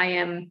 that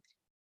I'm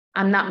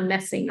not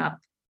messing up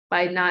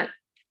by not,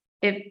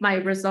 if my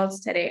results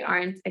today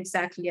aren't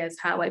exactly as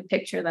how I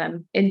picture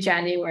them in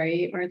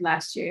January or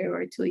last year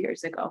or 2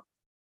 years ago.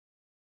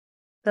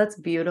 That's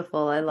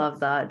beautiful. I love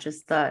that.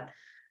 Just that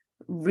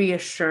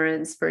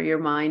reassurance for your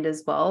mind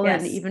as well.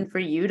 And even for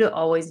you to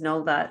always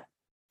know that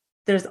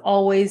there's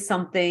always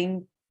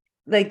something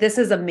like, this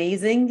is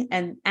amazing,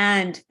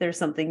 and there's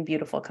something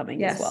beautiful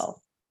coming as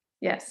well.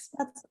 Yes.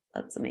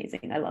 That's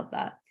amazing. I love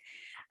that.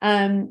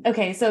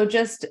 Okay. So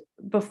just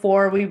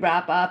before we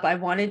wrap up, I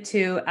wanted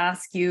to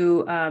ask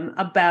you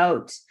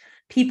about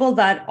people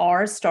that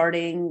are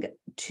starting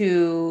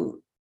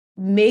to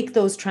make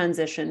those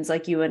transitions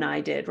like you and I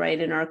did, right,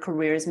 in our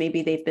careers.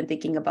 Maybe they've been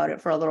thinking about it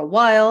for a little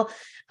while.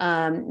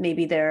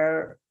 Maybe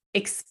they're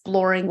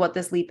exploring what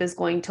this leap is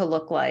going to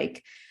look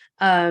like.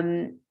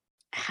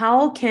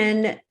 How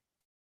can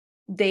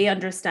they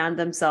understand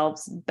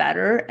themselves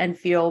better and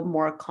feel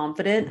more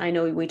confident? I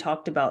know we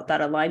talked about that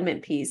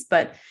alignment piece,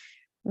 but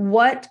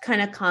what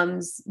kind of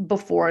comes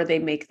before they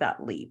make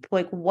that leap?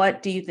 Like,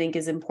 what do you think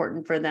is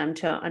important for them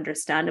to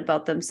understand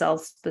about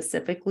themselves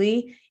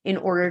specifically in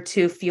order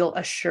to feel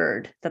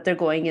assured that they're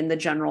going in the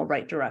general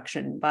right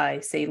direction by,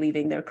 say,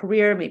 leaving their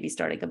career, maybe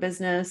starting a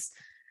business,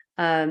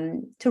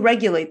 to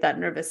regulate that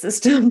nervous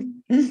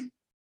system?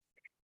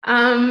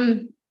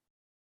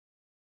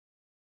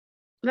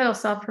 Little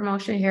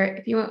self-promotion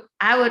here.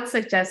 I would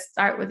suggest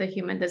start with a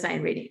human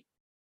design reading.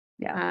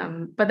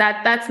 But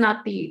that's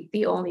not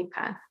the only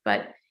path.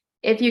 But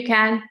if you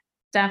can,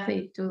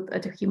 definitely do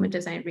a human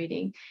design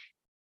reading.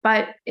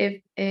 But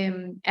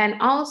and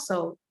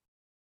also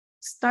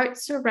start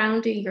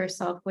surrounding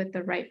yourself with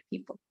the right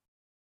people.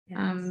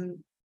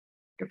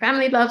 Your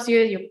family loves you,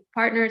 your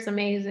partner is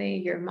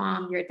amazing, your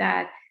mom, your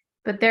dad,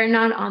 but they're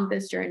not on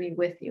this journey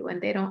with you, and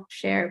they don't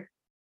share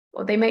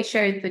well, they might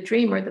share the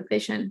dream or the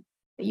vision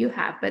that you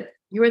have, but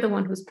you're the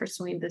one who's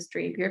pursuing this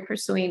dream. You're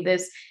pursuing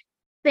this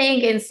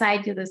thing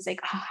inside you that's like,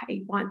 oh,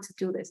 I want to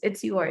do this.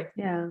 It's yours.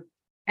 Yeah.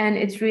 And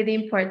it's really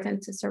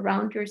important to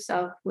surround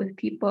yourself with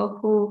people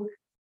who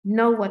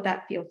know what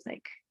that feels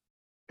like.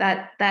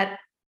 That And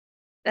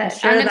that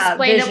share that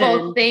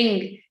unexplainable vision.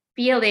 thing,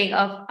 feeling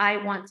of I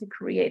want to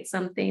create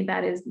something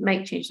that is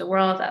might change the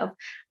world, of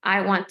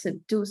I want to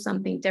do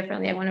something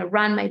differently. I want to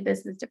run my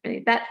business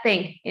differently. That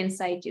thing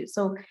inside you.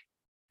 So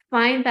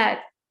find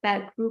that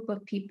group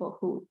of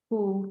people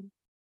who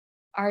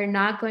are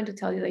not going to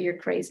tell you that you're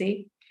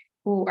crazy,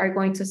 who are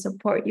going to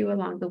support you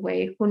along the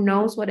way, who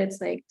knows what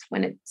it's like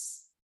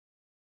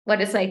what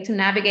it's like to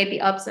navigate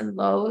the ups and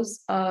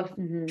lows of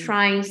Mm-hmm.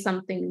 trying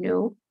something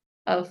new,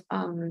 of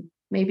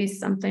maybe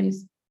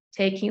sometimes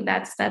taking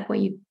that step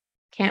when you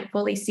can't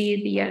fully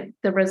see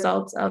the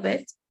results of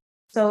it.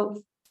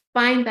 So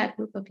find that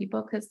group of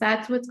people, because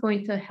that's what's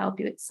going to help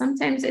you.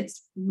 Sometimes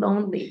it's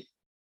lonely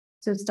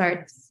to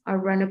start or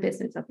run a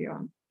business of your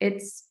own.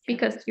 It's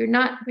because you're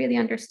not really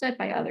understood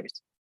by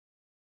others.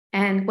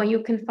 And when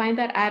you can find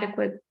that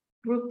adequate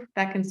group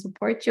that can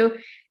support you,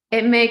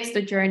 it makes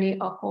the journey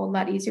a whole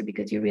lot easier,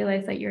 because you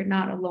realize that you're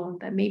not alone,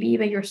 that maybe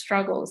even your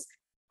struggles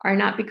are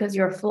not because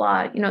you're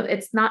flawed.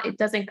 It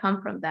doesn't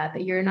come from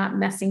that you're not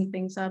messing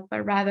things up,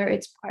 but rather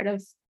it's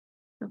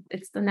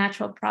the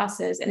natural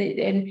process.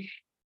 And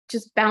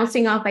just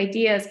bouncing off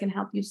ideas can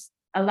help you,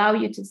 allow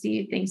you to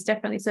see things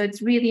differently. So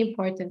it's really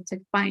important to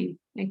find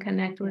and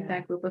connect with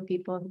that group of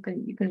people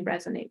you can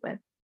resonate with.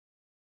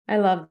 I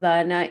love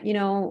that.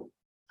 And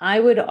I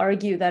would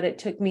argue that it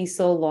took me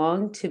so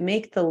long to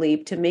make the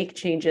leap, to make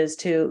changes,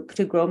 to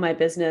grow my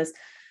business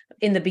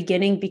in the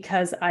beginning,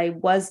 because I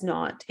was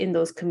not in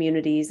those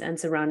communities and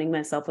surrounding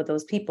myself with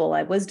those people.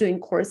 I was doing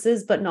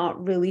courses, but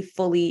not really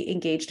fully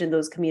engaged in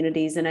those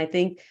communities. And I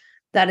think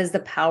that is the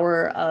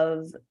power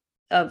of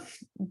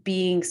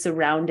being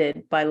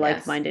surrounded by Yes.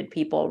 like-minded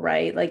people,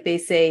 right? Like they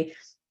say,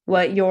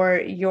 what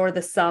you're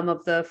the sum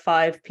of the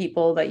five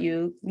people that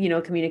you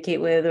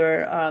communicate with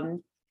or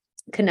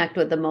connect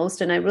with the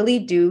most. And I really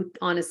do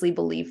honestly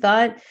believe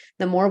that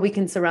the more we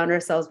can surround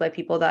ourselves by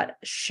people that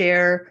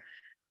share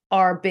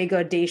our big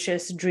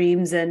audacious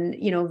dreams and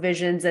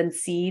visions and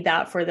see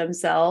that for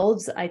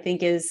themselves, I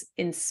think is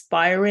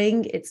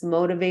inspiring, it's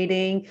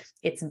motivating,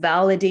 it's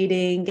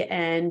validating.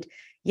 And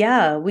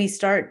yeah, we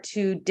start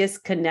to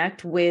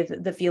disconnect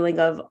with the feeling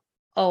of,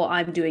 oh,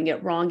 I'm doing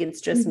it wrong,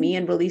 it's just me,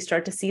 and really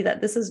start to see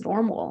that this is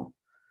normal.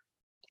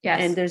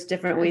 Yes. And there's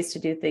different ways to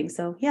do things.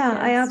 So yeah,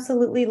 I Yes.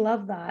 absolutely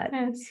love that.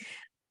 Yes.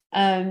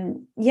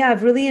 Yeah,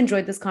 I've really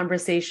enjoyed this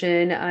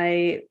conversation.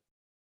 I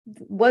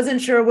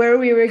wasn't sure where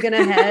we were going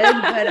to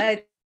head, but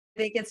I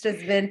think it's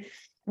just been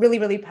really,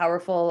 really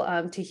powerful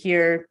to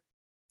hear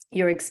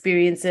your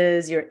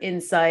experiences, your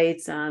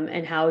insights,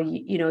 and how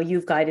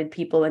you've guided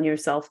people and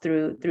yourself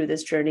through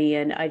this journey.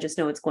 And I just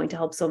know it's going to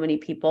help so many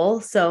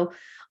people. So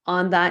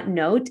on that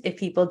note, if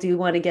people do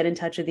want to get in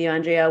touch with you,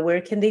 Andrea,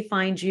 where can they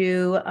find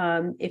you?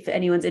 If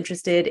anyone's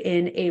interested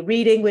in a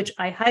reading, which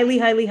I highly,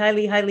 highly,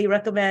 highly, highly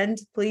recommend,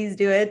 please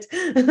do it.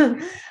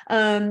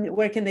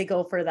 Where can they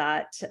go for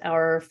that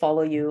or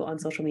follow you on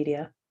social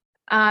media?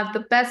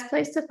 The best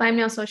place to find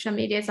me on social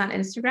media is on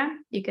Instagram.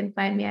 You can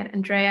find me at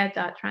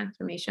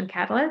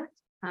andrea.transformationcatalyst.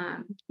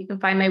 You can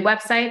find my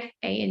website,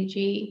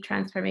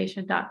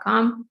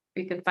 angtransformation.com.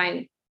 You can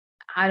find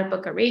how to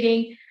book a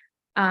reading.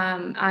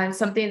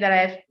 Something that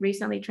I've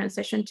recently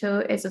transitioned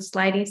to is a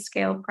sliding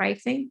scale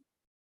pricing.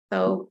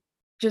 So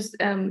just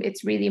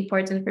it's really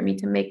important for me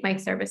to make my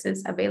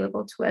services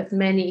available to as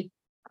many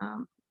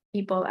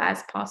people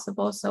as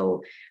possible.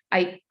 So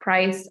I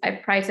price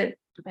it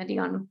depending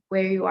on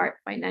where you are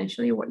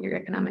financially, what your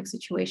economic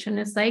situation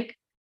is like.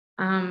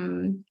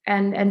 And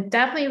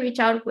definitely reach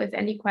out with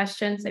any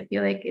questions. I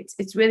feel like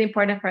it's really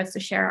important for us to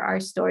share our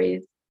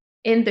stories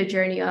in the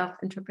journey of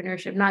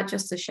entrepreneurship, not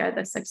just to share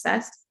the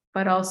success,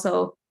 but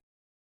also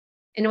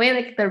in a way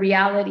like the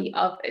reality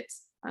of it.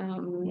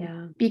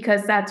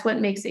 Because that's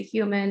what makes it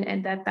human,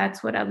 and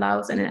that's what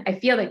allows. And I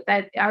feel like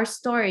that our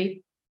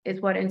story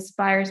is what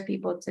inspires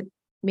people to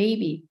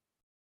maybe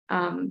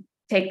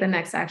take the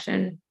next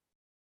action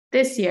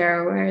this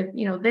year, or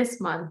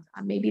this month.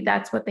 Maybe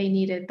that's what they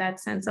needed, that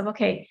sense of,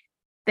 okay,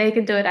 they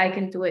can do it, I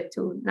can do it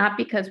too. Not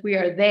because we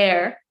are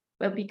there,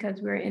 but because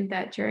we're in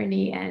that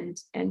journey,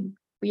 and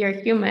we are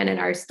human, and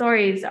our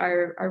stories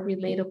are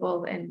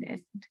relatable,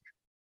 and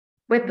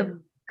with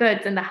the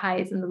goods and the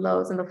highs and the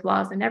lows and the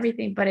flaws and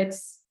everything. But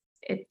it's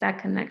that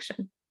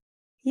connection.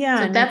 Yeah.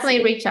 So And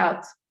definitely reach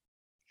out.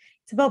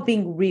 it's about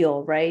being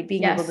real, right?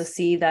 Being able to Yes.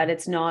 see that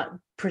it's not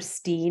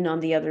pristine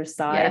on the other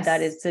side, that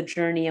Yes. it's a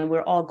journey and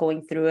we're all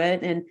going through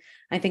it. And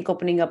I think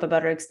opening up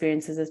about our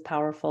experiences is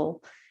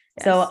powerful.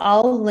 So Yes.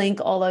 I'll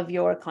link all of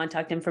your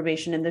contact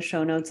information in the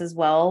show notes as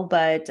well.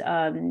 But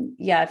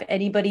yeah, if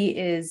anybody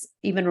is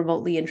even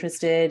remotely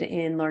interested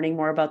in learning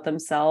more about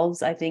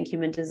themselves, I think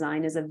human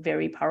design is a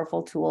very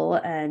powerful tool.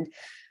 And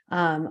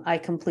I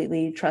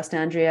completely trust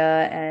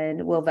Andrea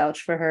and will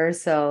vouch for her.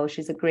 So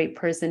she's a great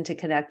person to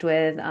connect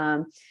with.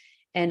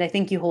 And I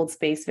think you hold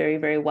space very,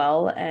 very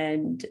well.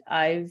 And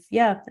I've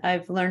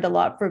learned a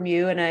lot from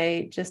you. And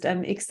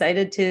I'm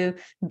excited to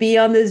be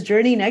on this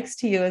journey next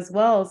to you as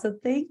well. So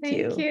thank Thank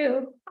you.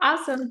 you.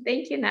 Awesome.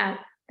 Thank you, Nat.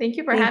 Thank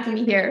you for Thank having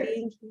you me for here.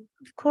 being here.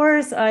 Of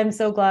course, I'm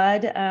so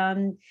glad.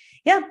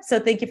 So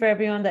thank you for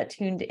everyone that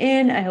tuned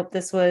in. I hope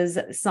this was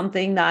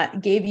something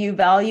that gave you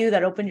value,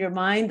 that opened your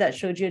mind, that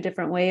showed you a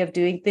different way of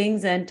doing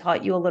things and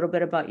taught you a little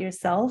bit about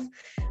yourself.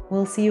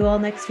 We'll see you all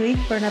next week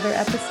for another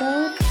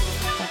episode.